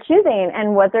is they're choosing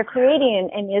and what they're creating,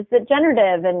 and is it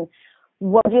generative, and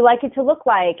what would you like it to look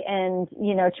like? And,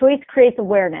 you know, choice creates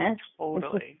awareness.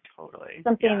 Totally.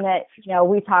 Something that, you know,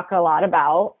 we talk a lot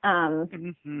about.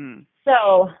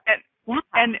 So,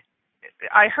 and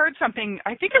I heard something,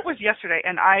 I think it was yesterday,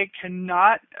 and I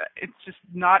cannot, it's just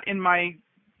not in my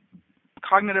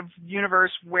cognitive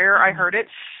universe where I heard it,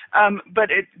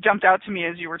 but it jumped out to me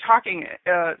as you were talking.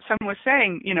 Someone was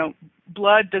saying, you know,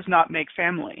 blood does not make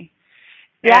family.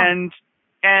 And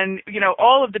you know,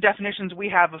 all of the definitions we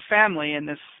have of family in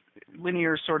this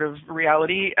linear sort of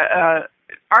reality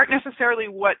aren't necessarily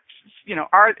what, you know,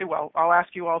 are, well, I'll ask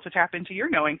you all to tap into your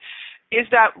knowing. Is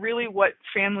that really what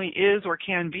family is or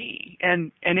can be?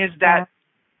 And is that,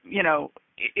 you know,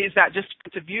 is that just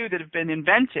points of view that have been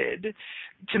invented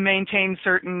to maintain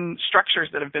certain structures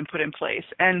that have been put in place?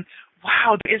 And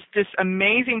wow, there's this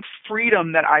amazing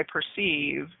freedom that I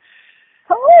perceive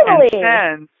and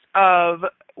sense of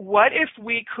what if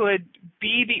we could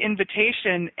be the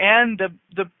invitation and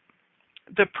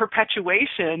the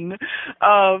perpetuation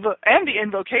of, and the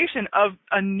invocation of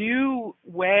a new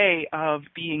way of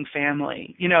being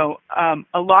family. You know,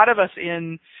 a lot of us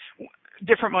in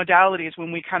different modalities,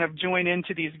 when we kind of join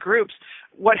into these groups,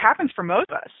 what happens for most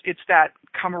of us, it's that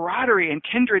camaraderie and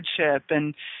kindredship.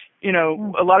 And, you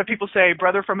know, a lot of people say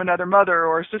brother from another mother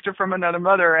or sister from another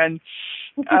mother. And,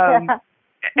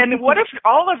 and what if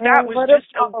all of that was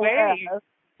just a way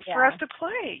for us to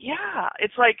play? Yeah.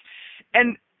 It's like,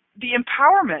 and the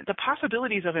empowerment, the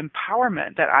possibilities of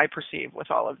empowerment that I perceive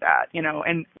with all of that, you know,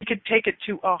 and we could take it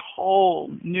to a whole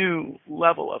new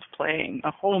level of playing,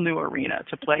 a whole new arena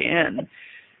to play in.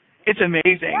 It's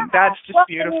amazing. Yeah. That's just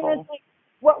beautiful. I mean, it's like,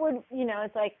 what would, you know,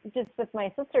 it's like just with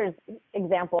my sister's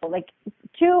example, like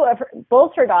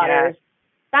both her daughters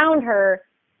found her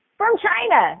from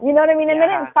China, you know what I mean? And they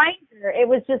didn't find her. It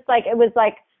was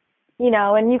like, you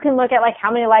know, and you can look at like how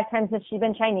many lifetimes has she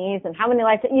been Chinese, and how many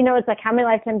lifetimes, you know, it's like how many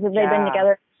lifetimes have they been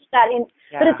together.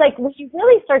 But it's like when you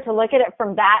really start to look at it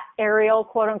from that aerial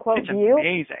quote unquote view,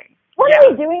 amazing. What are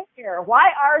we doing here?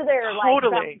 Why are there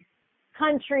like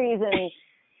countries and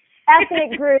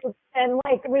ethnic groups and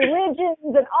like religions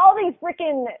and all these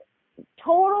freaking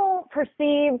total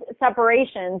perceived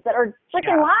separations that are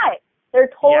freaking lies? They're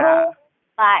total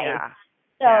lies. Yeah.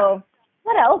 So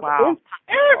what else is possible?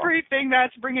 Everything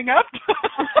that's bringing up.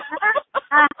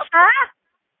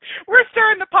 We're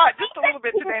stirring the pot just a little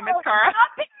bit today, Miss Cara.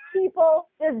 People,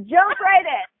 just jump right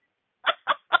in.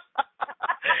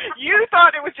 You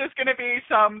thought it was just going to be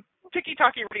some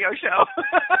ticky-tacky radio show.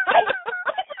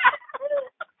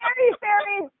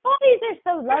 Fairies, bullies are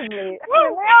so lovely.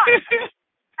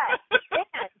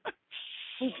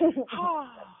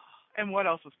 And what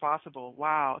else was possible?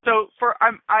 Wow. So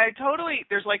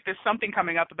there's like this something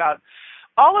coming up about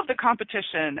all of the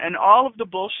competition and all of the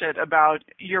bullshit about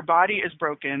your body is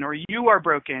broken or you are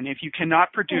broken if you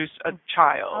cannot produce a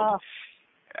child.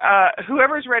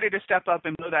 Whoever's ready to step up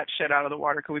and blow that shit out of the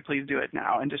water, could we please do it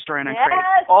now and destroy and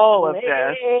uncreate all of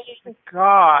this?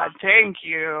 God, thank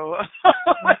you.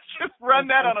 Let's just run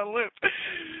that on a loop.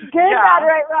 Good, bad,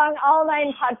 right, wrong, all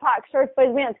nine, pod, poc, shorts,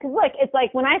 boys, mans. Because look, it's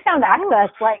like when I found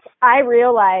Access, like I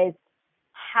realized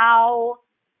how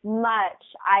much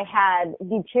I had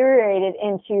deteriorated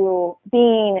into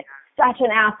being such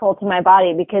an asshole to my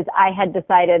body because I had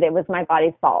decided it was my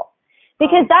body's fault.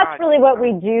 Because that's really what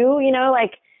we do, you know,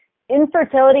 like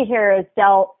infertility here is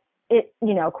dealt,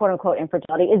 quote unquote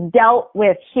infertility is dealt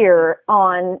with here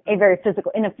in a very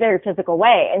physical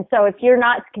way. And so if you're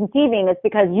not conceiving, it's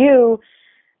because you,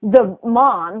 the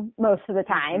mom, most of the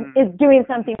time, is doing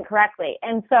something correctly.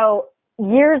 And so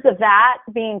years of that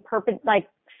being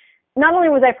not only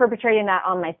was I perpetrating that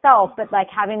on myself, but like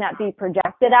having that be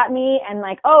projected at me and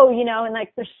like, oh, you know, and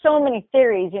like there's so many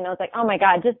theories, you know, it's like, oh my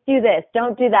God, just do this,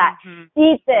 don't do that,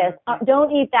 eat this,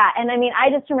 don't eat that. And I mean, I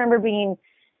just remember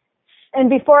and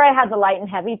before I had the light and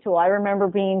heavy tool, I remember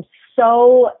being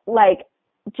so like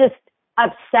just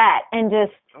upset and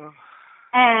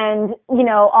and, you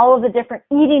know, all of the different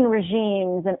eating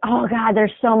regimes and, oh God,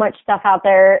 there's so much stuff out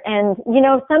there. And, you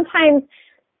know, sometimes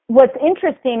what's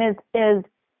interesting is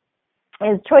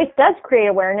choice does create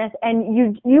awareness,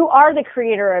 and you are the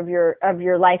creator of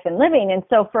your life and living. And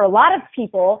so for a lot of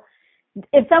people,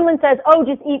 if someone says, oh,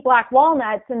 just eat black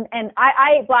walnuts, and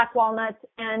I ate black walnuts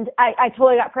and I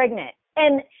totally got pregnant.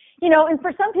 And, you know, and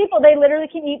for some people, they literally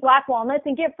can eat black walnuts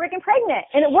and get freaking pregnant,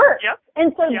 and it works. Yep.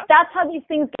 And so that's how these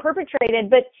things are perpetrated.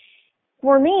 But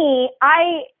for me,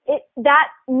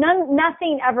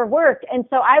 nothing ever worked. And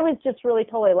so I was just really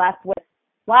totally left with,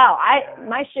 wow,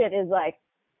 my shit is like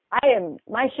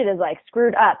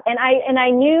screwed up. And I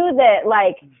knew that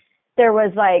like there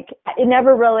was like, it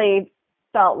never really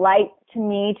felt light to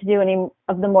me to do any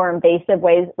of the more invasive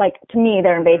ways. Like, to me,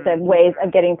 they're invasive ways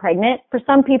of getting pregnant. For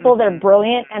some people, they're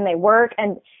brilliant and they work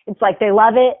and it's like they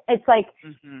love it. It's like,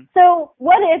 so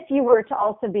what if you were to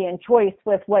also be in choice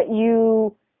with what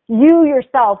you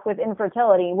yourself with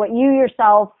infertility, what you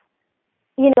yourself,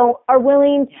 you know, are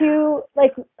willing to,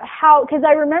 like, how, because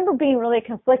I remember being really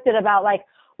conflicted about like,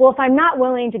 well, if I'm not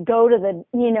willing to go to the,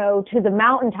 you know, to the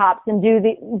mountaintops and do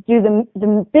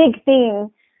the big thing,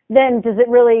 then does it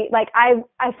really, like, I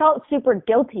felt super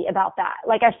guilty about that.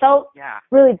 Like, I felt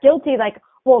really guilty, like,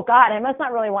 well, God, I must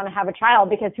not really want to have a child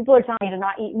because people are telling me to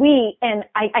not eat wheat and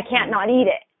I can't not eat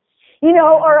it. You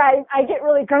know, or I get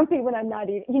really grumpy when I'm not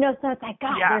eating, you know, so it's like,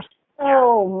 God, there's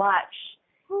so much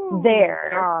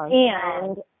there.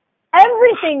 And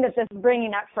everything that this is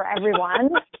bringing up for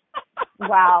everyone,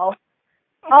 wow.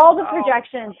 All the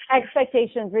projections,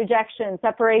 expectations, rejections,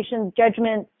 separations,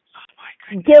 judgments,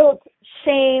 guilt,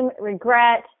 shame,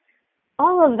 regret,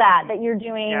 all of that you're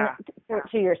doing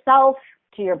to yourself,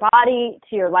 to your body,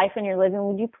 to your life and your living.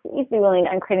 Would you please be willing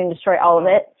to uncreate and destroy all of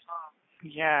it?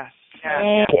 Yes.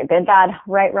 Good, bad,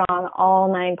 right, wrong,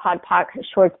 all 9 pod, poc,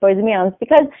 shorts, boys, and beyonds.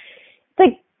 Because it's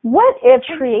like, what if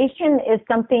creation is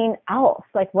something else?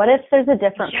 Like, what if there's a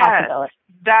different possibility?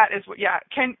 That is what. Yeah.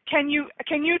 Can you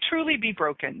truly be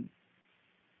broken?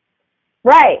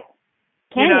 Right.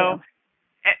 Can you?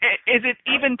 Is it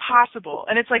even possible?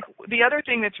 And it's like the other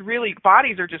thing that's really,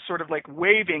 bodies are just sort of like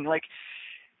waving, like,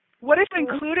 what if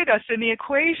included us in the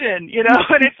equation, you know?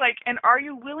 And it's like, and are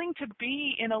you willing to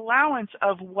be in allowance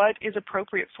of what is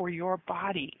appropriate for your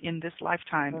body in this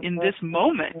lifetime, in this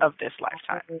moment of this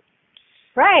lifetime?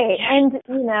 Right. And,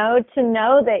 you know, to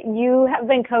know that you have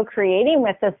been co-creating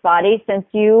with this body since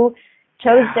you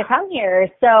chose to come here.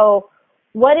 So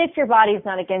what if your body's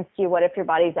not against you? What if your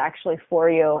body's actually for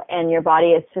you and your body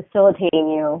is facilitating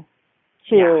you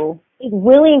to, is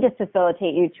willing to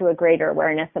facilitate you to a greater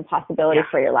awareness and possibility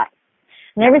for your life?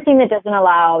 And everything that doesn't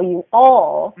allow you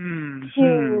all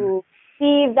to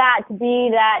see that, to be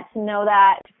that, to know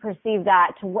that, to perceive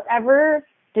that, to whatever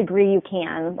degree you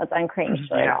can. Let's uncreate and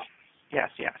destroy it all. Yes.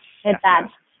 It's that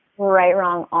right,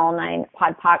 wrong, all 9,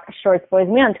 pod, poc, shorts, boys,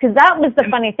 and beyonds. Because that was the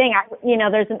funny thing. You know,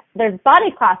 there's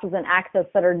body classes in Access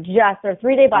that are they're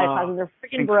 3-day body classes. They're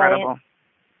freaking brilliant.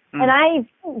 And I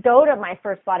didn't go to my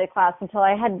first body class until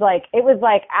I had it was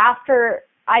after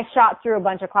I shot through a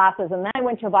bunch of classes, and then I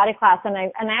went to a body class, and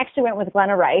I actually went with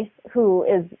Glenna Rice, who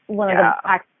is one of the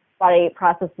Access body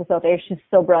process facilitators. She's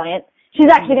so brilliant. She's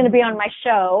actually going to be on my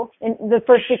show in the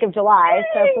first week of July.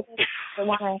 So if you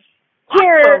want to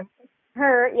hear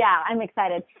her, I'm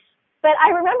excited. But I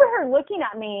remember her looking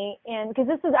at me, and because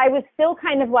I was still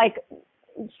kind of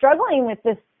struggling with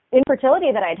this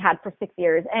infertility that I'd had for 6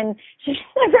 years, and I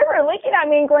remember looking at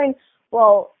me and going,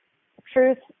 "Well,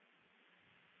 truth,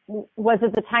 was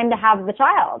it the time to have the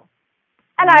child?"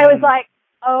 And I was like,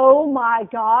 "Oh my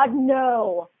God,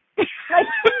 no!" I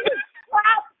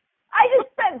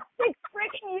just spent 6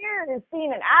 freaking years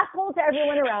being an asshole to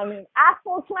everyone around me, an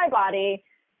asshole to my body,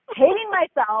 hating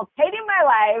myself, hating my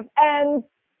life, and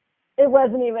it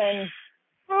wasn't even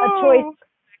a choice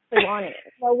I wanted.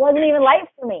 So it wasn't even life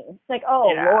for me. It's like,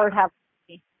 Lord have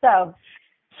mercy. So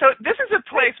this is a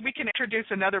place we can introduce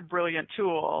another brilliant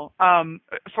tool.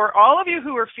 For all of you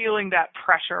who are feeling that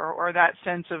pressure or that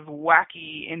sense of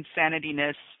wacky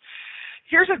insanityness,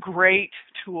 here's a great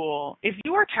tool. If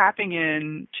you are tapping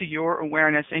in to your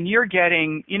awareness and you're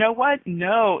getting, you know what?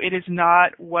 No, it is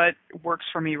not what works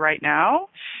for me right now.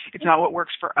 It's not what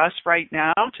works for us right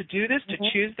now to do this, to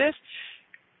choose this.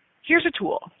 Here's a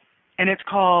tool, and it's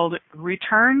called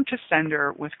Return to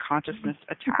Sender with Consciousness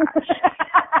Attached.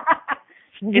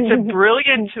 It's a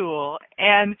brilliant tool,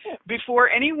 and before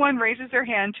anyone raises their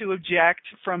hand to object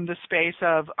from the space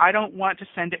of, I don't want to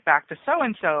send it back to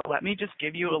so-and-so, let me just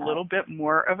give you a little bit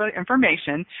more of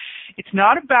information. It's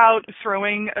not about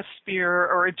throwing a spear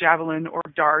or a javelin or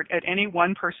dart at any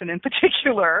one person in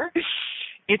particular.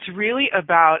 It's really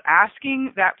about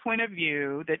asking that point of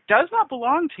view that does not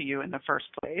belong to you in the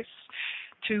first place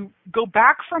to go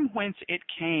back from whence it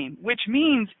came, which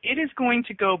means it is going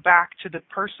to go back to the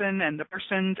person and the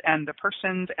persons and the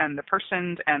persons and the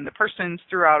persons and the persons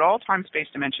throughout all time, space,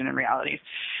 dimension, and realities.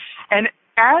 And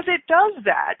as it does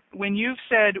that, when you've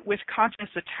said with consciousness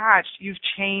attached, you've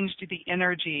changed the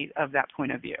energy of that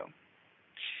point of view.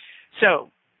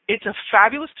 So it's a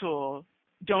fabulous tool.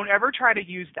 Don't ever try to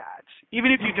use that,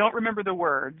 even if you don't remember the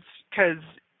words, because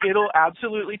it'll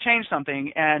absolutely change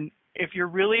something. And if you're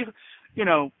really,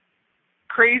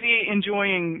 crazy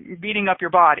enjoying beating up your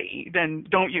body, then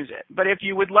don't use it. But if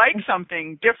you would like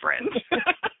something different,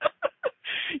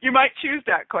 you might choose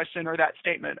that question or that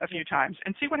statement a few times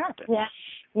and see what happens. Yeah.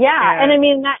 Yeah. And I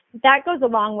mean, that goes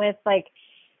along with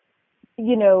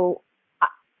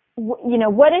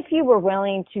what if you were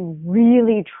willing to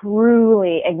really,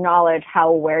 truly acknowledge how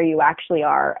aware you actually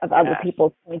are of other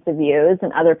people's points of views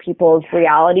and other people's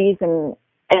realities and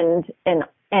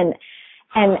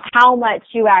how much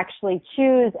you actually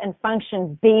choose and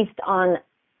function based on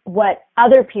what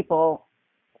other people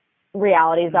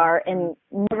realities are and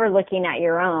never looking at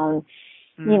your own,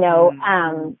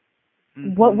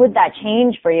 what would that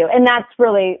change for you? And that's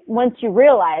really, once you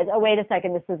realize, oh, wait a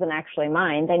second, this isn't actually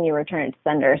mine, then you return it to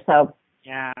sender. So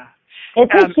yeah,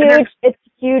 it's a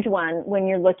huge one when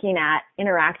you're looking at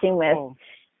interacting with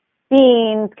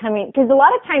beings coming, because a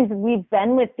lot of times we've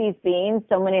been with these beings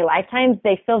so many lifetimes,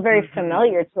 they feel very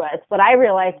familiar to us. What I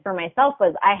realized for myself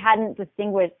was I hadn't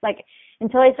distinguished,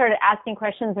 until I started asking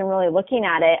questions and really looking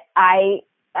at it, I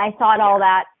thought all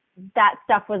that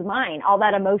stuff was mine, all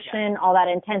that emotion, all that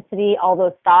intensity, all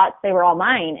those thoughts, they were all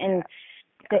mine, and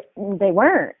they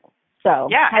weren't. So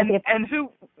and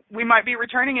who we might be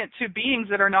returning it to beings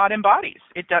that are not in bodies.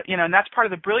 It does, and that's part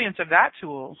of the brilliance of that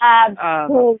tool.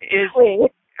 Absolutely.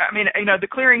 The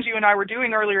clearings you and I were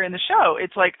doing earlier in the show,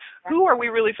 it's like, who are we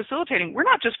really facilitating? We're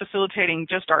not just facilitating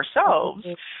just ourselves.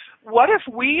 What if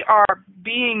we are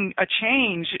being a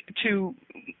change to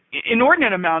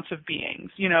inordinate amounts of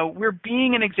beings? We're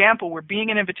being an example, we're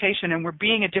being an invitation, and we're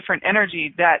being a different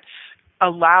energy that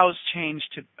allows change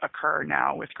to occur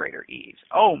now with greater ease.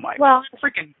 Oh my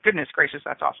freaking goodness gracious,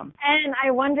 that's awesome. And I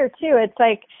wonder too, it's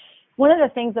like, one of the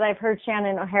things that I've heard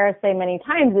Shannon O'Hara say many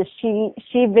times is she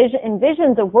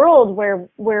envisions a world where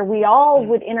we all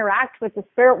would interact with the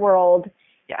spirit world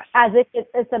as if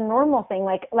it's a normal thing,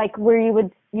 like where you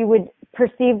would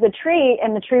perceive the tree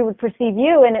and the tree would perceive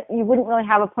you, and you wouldn't really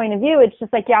have a point of view. It's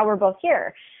just like, we're both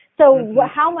here. So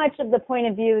how much of the point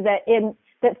of view that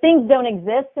things don't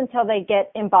exist until they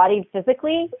get embodied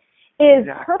physically is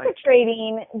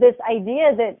perpetrating this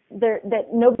idea that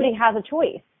nobody has a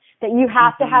choice, that you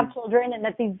have to have children and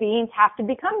that these beings have to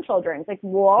become children. It's like,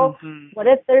 what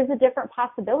if there's a different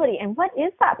possibility? And what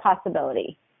is that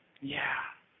possibility? Yeah.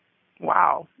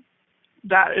 Wow.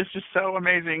 That is just so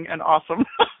amazing and awesome.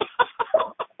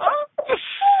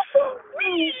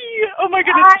 Oh my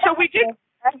goodness. So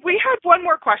we had one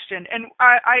more question, and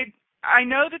I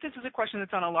know that this is a question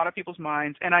that's on a lot of people's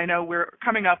minds, and I know we're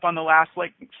coming up on the last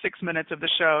 6 minutes of the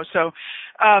show. So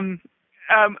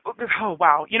oh,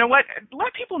 wow. You know what?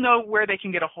 Let people know where they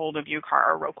can get a hold of you,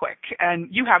 Cara, real quick. And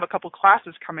you have a couple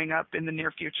classes coming up in the near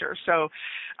future. So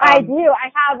I do.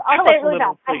 I'll say it really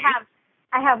fast.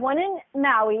 I have one in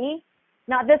Maui,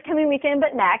 not this coming weekend,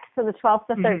 but next, so the 12th,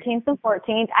 the 13th, and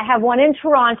 14th. I have one in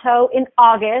Toronto in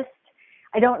August.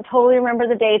 I don't totally remember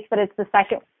the dates, but it's the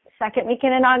second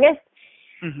weekend in August.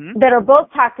 That are both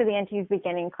Talk to the Entities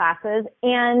beginning classes.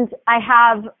 And I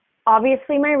have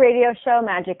obviously my radio show,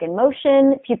 Magic in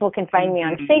Motion. People can find me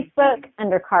on Facebook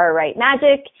under Cara Wright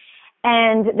Magic.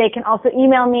 And they can also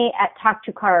email me at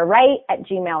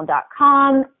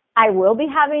talktocarawright@gmail.com. I will be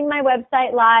having my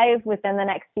website live within the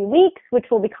next few weeks,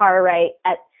 which will be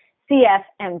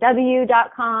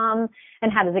carawright@cfmw.com.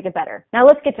 And how does it get better? Now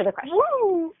let's get to the question.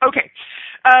 Woo! Okay.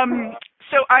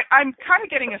 So I'm kind of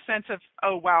getting a sense of,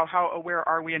 oh, wow, how aware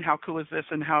are we and how cool is this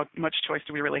and how much choice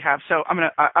do we really have? So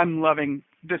I'm loving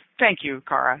this. Thank you,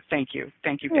 Cara. Thank you.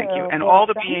 And all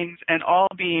the beings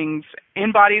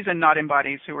in bodies and not in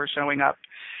bodies who are showing up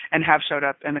and have showed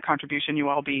up, and the contribution you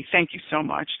all be. Thank you so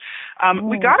much.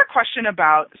 We got a question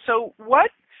about, so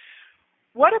what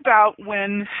about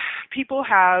when people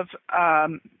have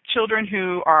children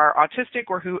who are autistic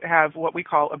or who have what we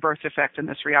call a birth defect in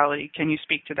this reality? Can you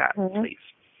speak to that, please?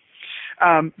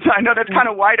 I know that's kind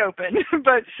of wide open,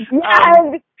 but...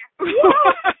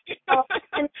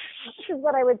 And this is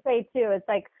what I would say, too. It's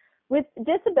like with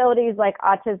disabilities like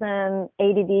autism,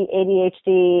 ADD,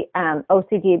 ADHD,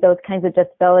 OCD, those kinds of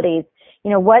disabilities,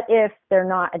 what if they're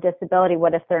not a disability?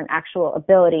 What if they're an actual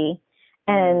ability?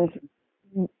 And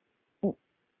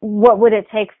what would it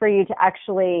take for you to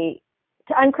actually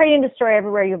uncreate and destroy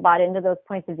everywhere you bought into those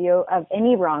points of view of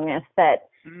any wrongness that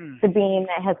the being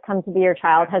that has come to be your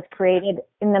child has created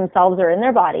in themselves or in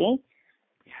their body?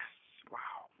 Yes.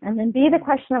 Wow. And then B, the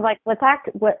question of like, what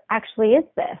actually is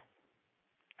this?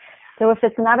 So if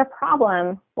it's not a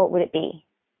problem, what would it be?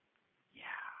 Yeah.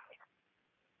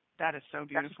 That is so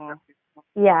beautiful.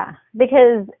 Yeah,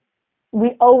 because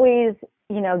we always,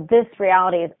 this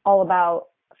reality is all about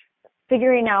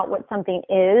figuring out what something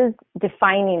is,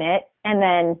 defining it, and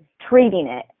then treating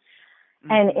it.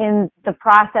 Mm-hmm. And in the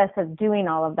process of doing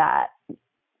all of that,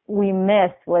 we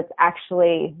miss what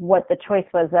the choice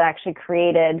was that actually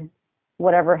created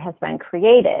whatever has been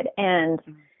created. And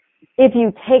if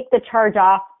you take the charge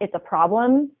off, it's a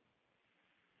problem,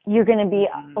 you're going to be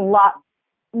a lot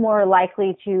more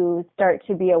likely to start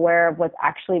to be aware of what's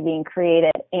actually being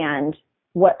created and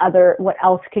what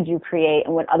else could you create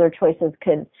and what other choices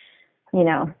could, you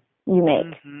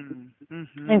make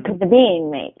and could the being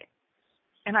make.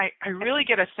 And I really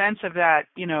get a sense of that,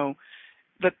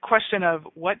 the question of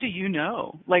what do you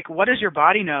know? Like, what does your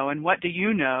body know and what do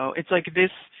you know? It's like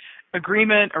this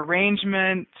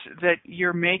arrangement that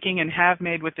you're making and have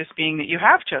made with this being that you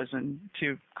have chosen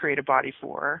to create a body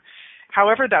for.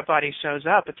 However that body shows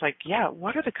up, it's like, yeah,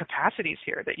 what are the capacities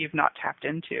here that you've not tapped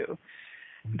into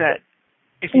that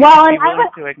if you would be willing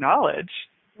to acknowledge?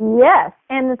 Yes,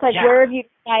 and it's like, where have you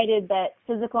decided that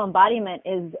physical embodiment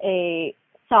is a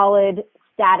solid,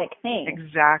 static thing?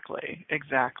 Exactly.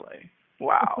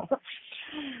 Wow.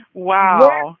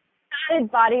 Wow. Where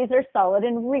bodies are solid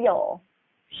and real.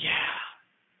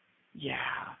 Yeah.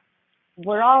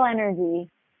 We're all energy.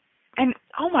 And,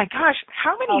 oh my gosh,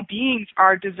 how many beings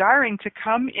are desiring to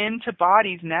come into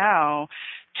bodies now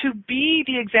to be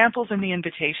the examples and the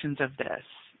invitations of this,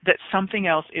 that something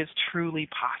else is truly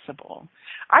possible?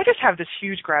 I just have this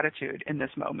huge gratitude in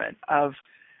this moment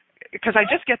because I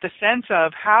just get the sense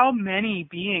of how many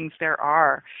beings there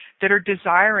are that are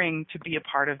desiring to be a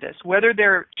part of this, whether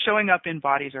they're showing up in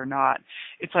bodies or not.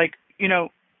 It's like,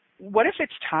 what if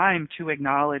it's time to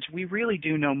acknowledge we really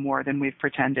do know more than we've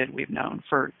pretended we've known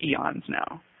for eons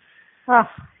now? Oh,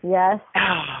 yes.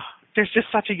 There's just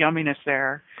such a yumminess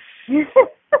there.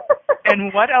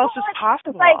 And what else is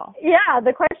possible?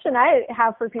 The question I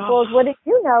have for people is, what did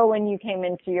you know when you came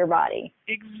into your body?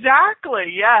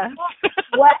 Exactly, yes.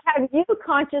 What have you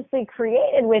consciously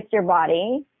created with your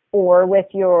body or with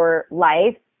your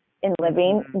life in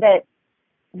living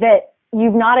that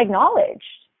you've not acknowledged?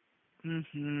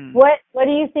 Mm-hmm. What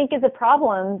do you think is a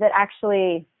problem that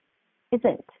actually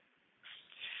isn't?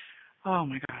 Oh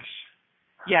my gosh.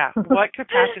 Yeah. What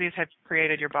capacities have you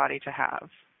created your body to have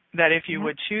that if you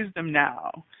would choose them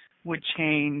now would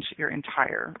change your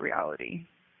entire reality?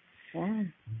 Yeah.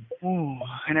 Ooh.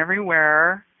 And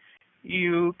everywhere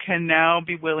you can now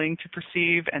be willing to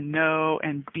perceive and know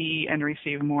and be and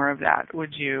receive more of that.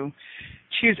 Would you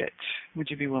choose it?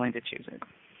 Would you be willing to choose it?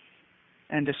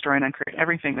 And destroy and uncreate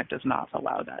everything that does not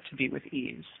allow that to be with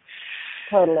ease.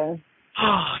 Totally.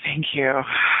 Oh, thank you.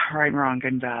 Right and wrong,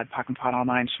 good and bad, POC and POD, all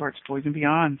nine shorts, boys and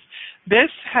beyonds. This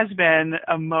has been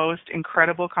a most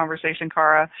incredible conversation,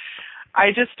 Cara. I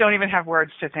just don't even have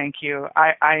words to thank you.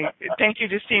 I thank you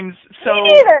just seems so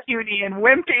puny and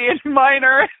wimpy and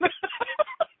minor.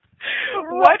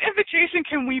 What invitation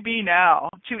can we be now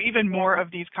to even more of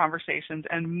these conversations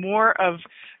and more of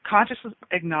conscious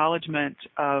acknowledgement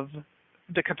of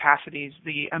the capacities,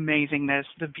 the amazingness,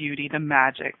 the beauty, the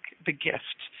magic, the gift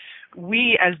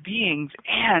we as beings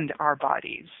and our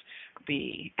bodies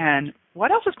be? And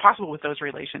what else is possible with those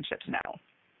relationships now?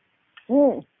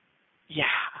 Yeah.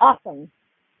 Awesome.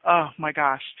 Oh my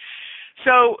gosh.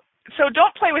 So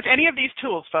don't play with any of these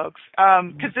tools, folks,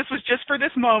 because this was just for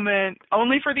this moment,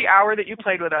 only for the hour that you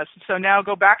played with us. So now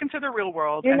go back into the real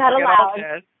world. You're not allowed.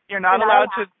 This. You're not allowed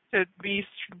to be,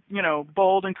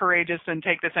 bold and courageous and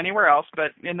take this anywhere else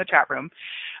but in the chat room.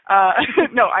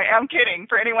 No, I am kidding.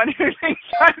 For anyone who thinks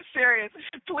I'm serious,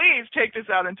 please take this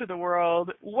out into the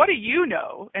world. What do you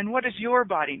know? And what does your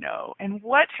body know? And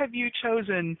what have you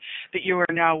chosen that you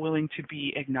are now willing to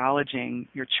be acknowledging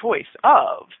your choice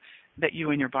of, that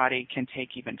you and your body can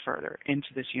take even further into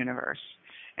this universe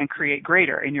and create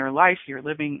greater in your life, your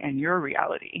living, and your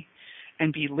reality,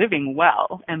 and be living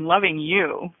well and loving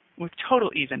you with total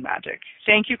ease and magic.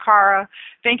 Thank you, Cara.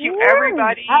 Thank you,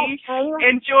 everybody.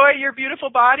 Enjoy your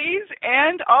beautiful bodies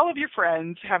and all of your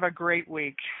friends. Have a great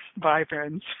week. Bye,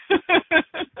 friends.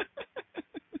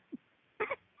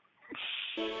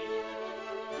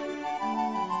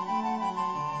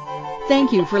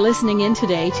 Thank you for listening in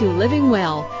today to Living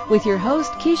Well with your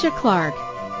host, Keisha Clark.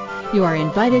 You are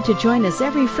invited to join us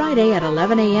every Friday at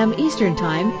 11 a.m. Eastern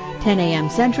Time, 10 a.m.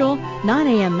 Central, 9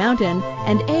 a.m. Mountain,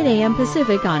 and 8 a.m.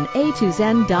 Pacific on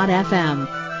a2zen.fm.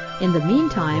 In the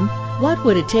meantime, what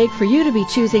would it take for you to be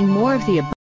choosing more of the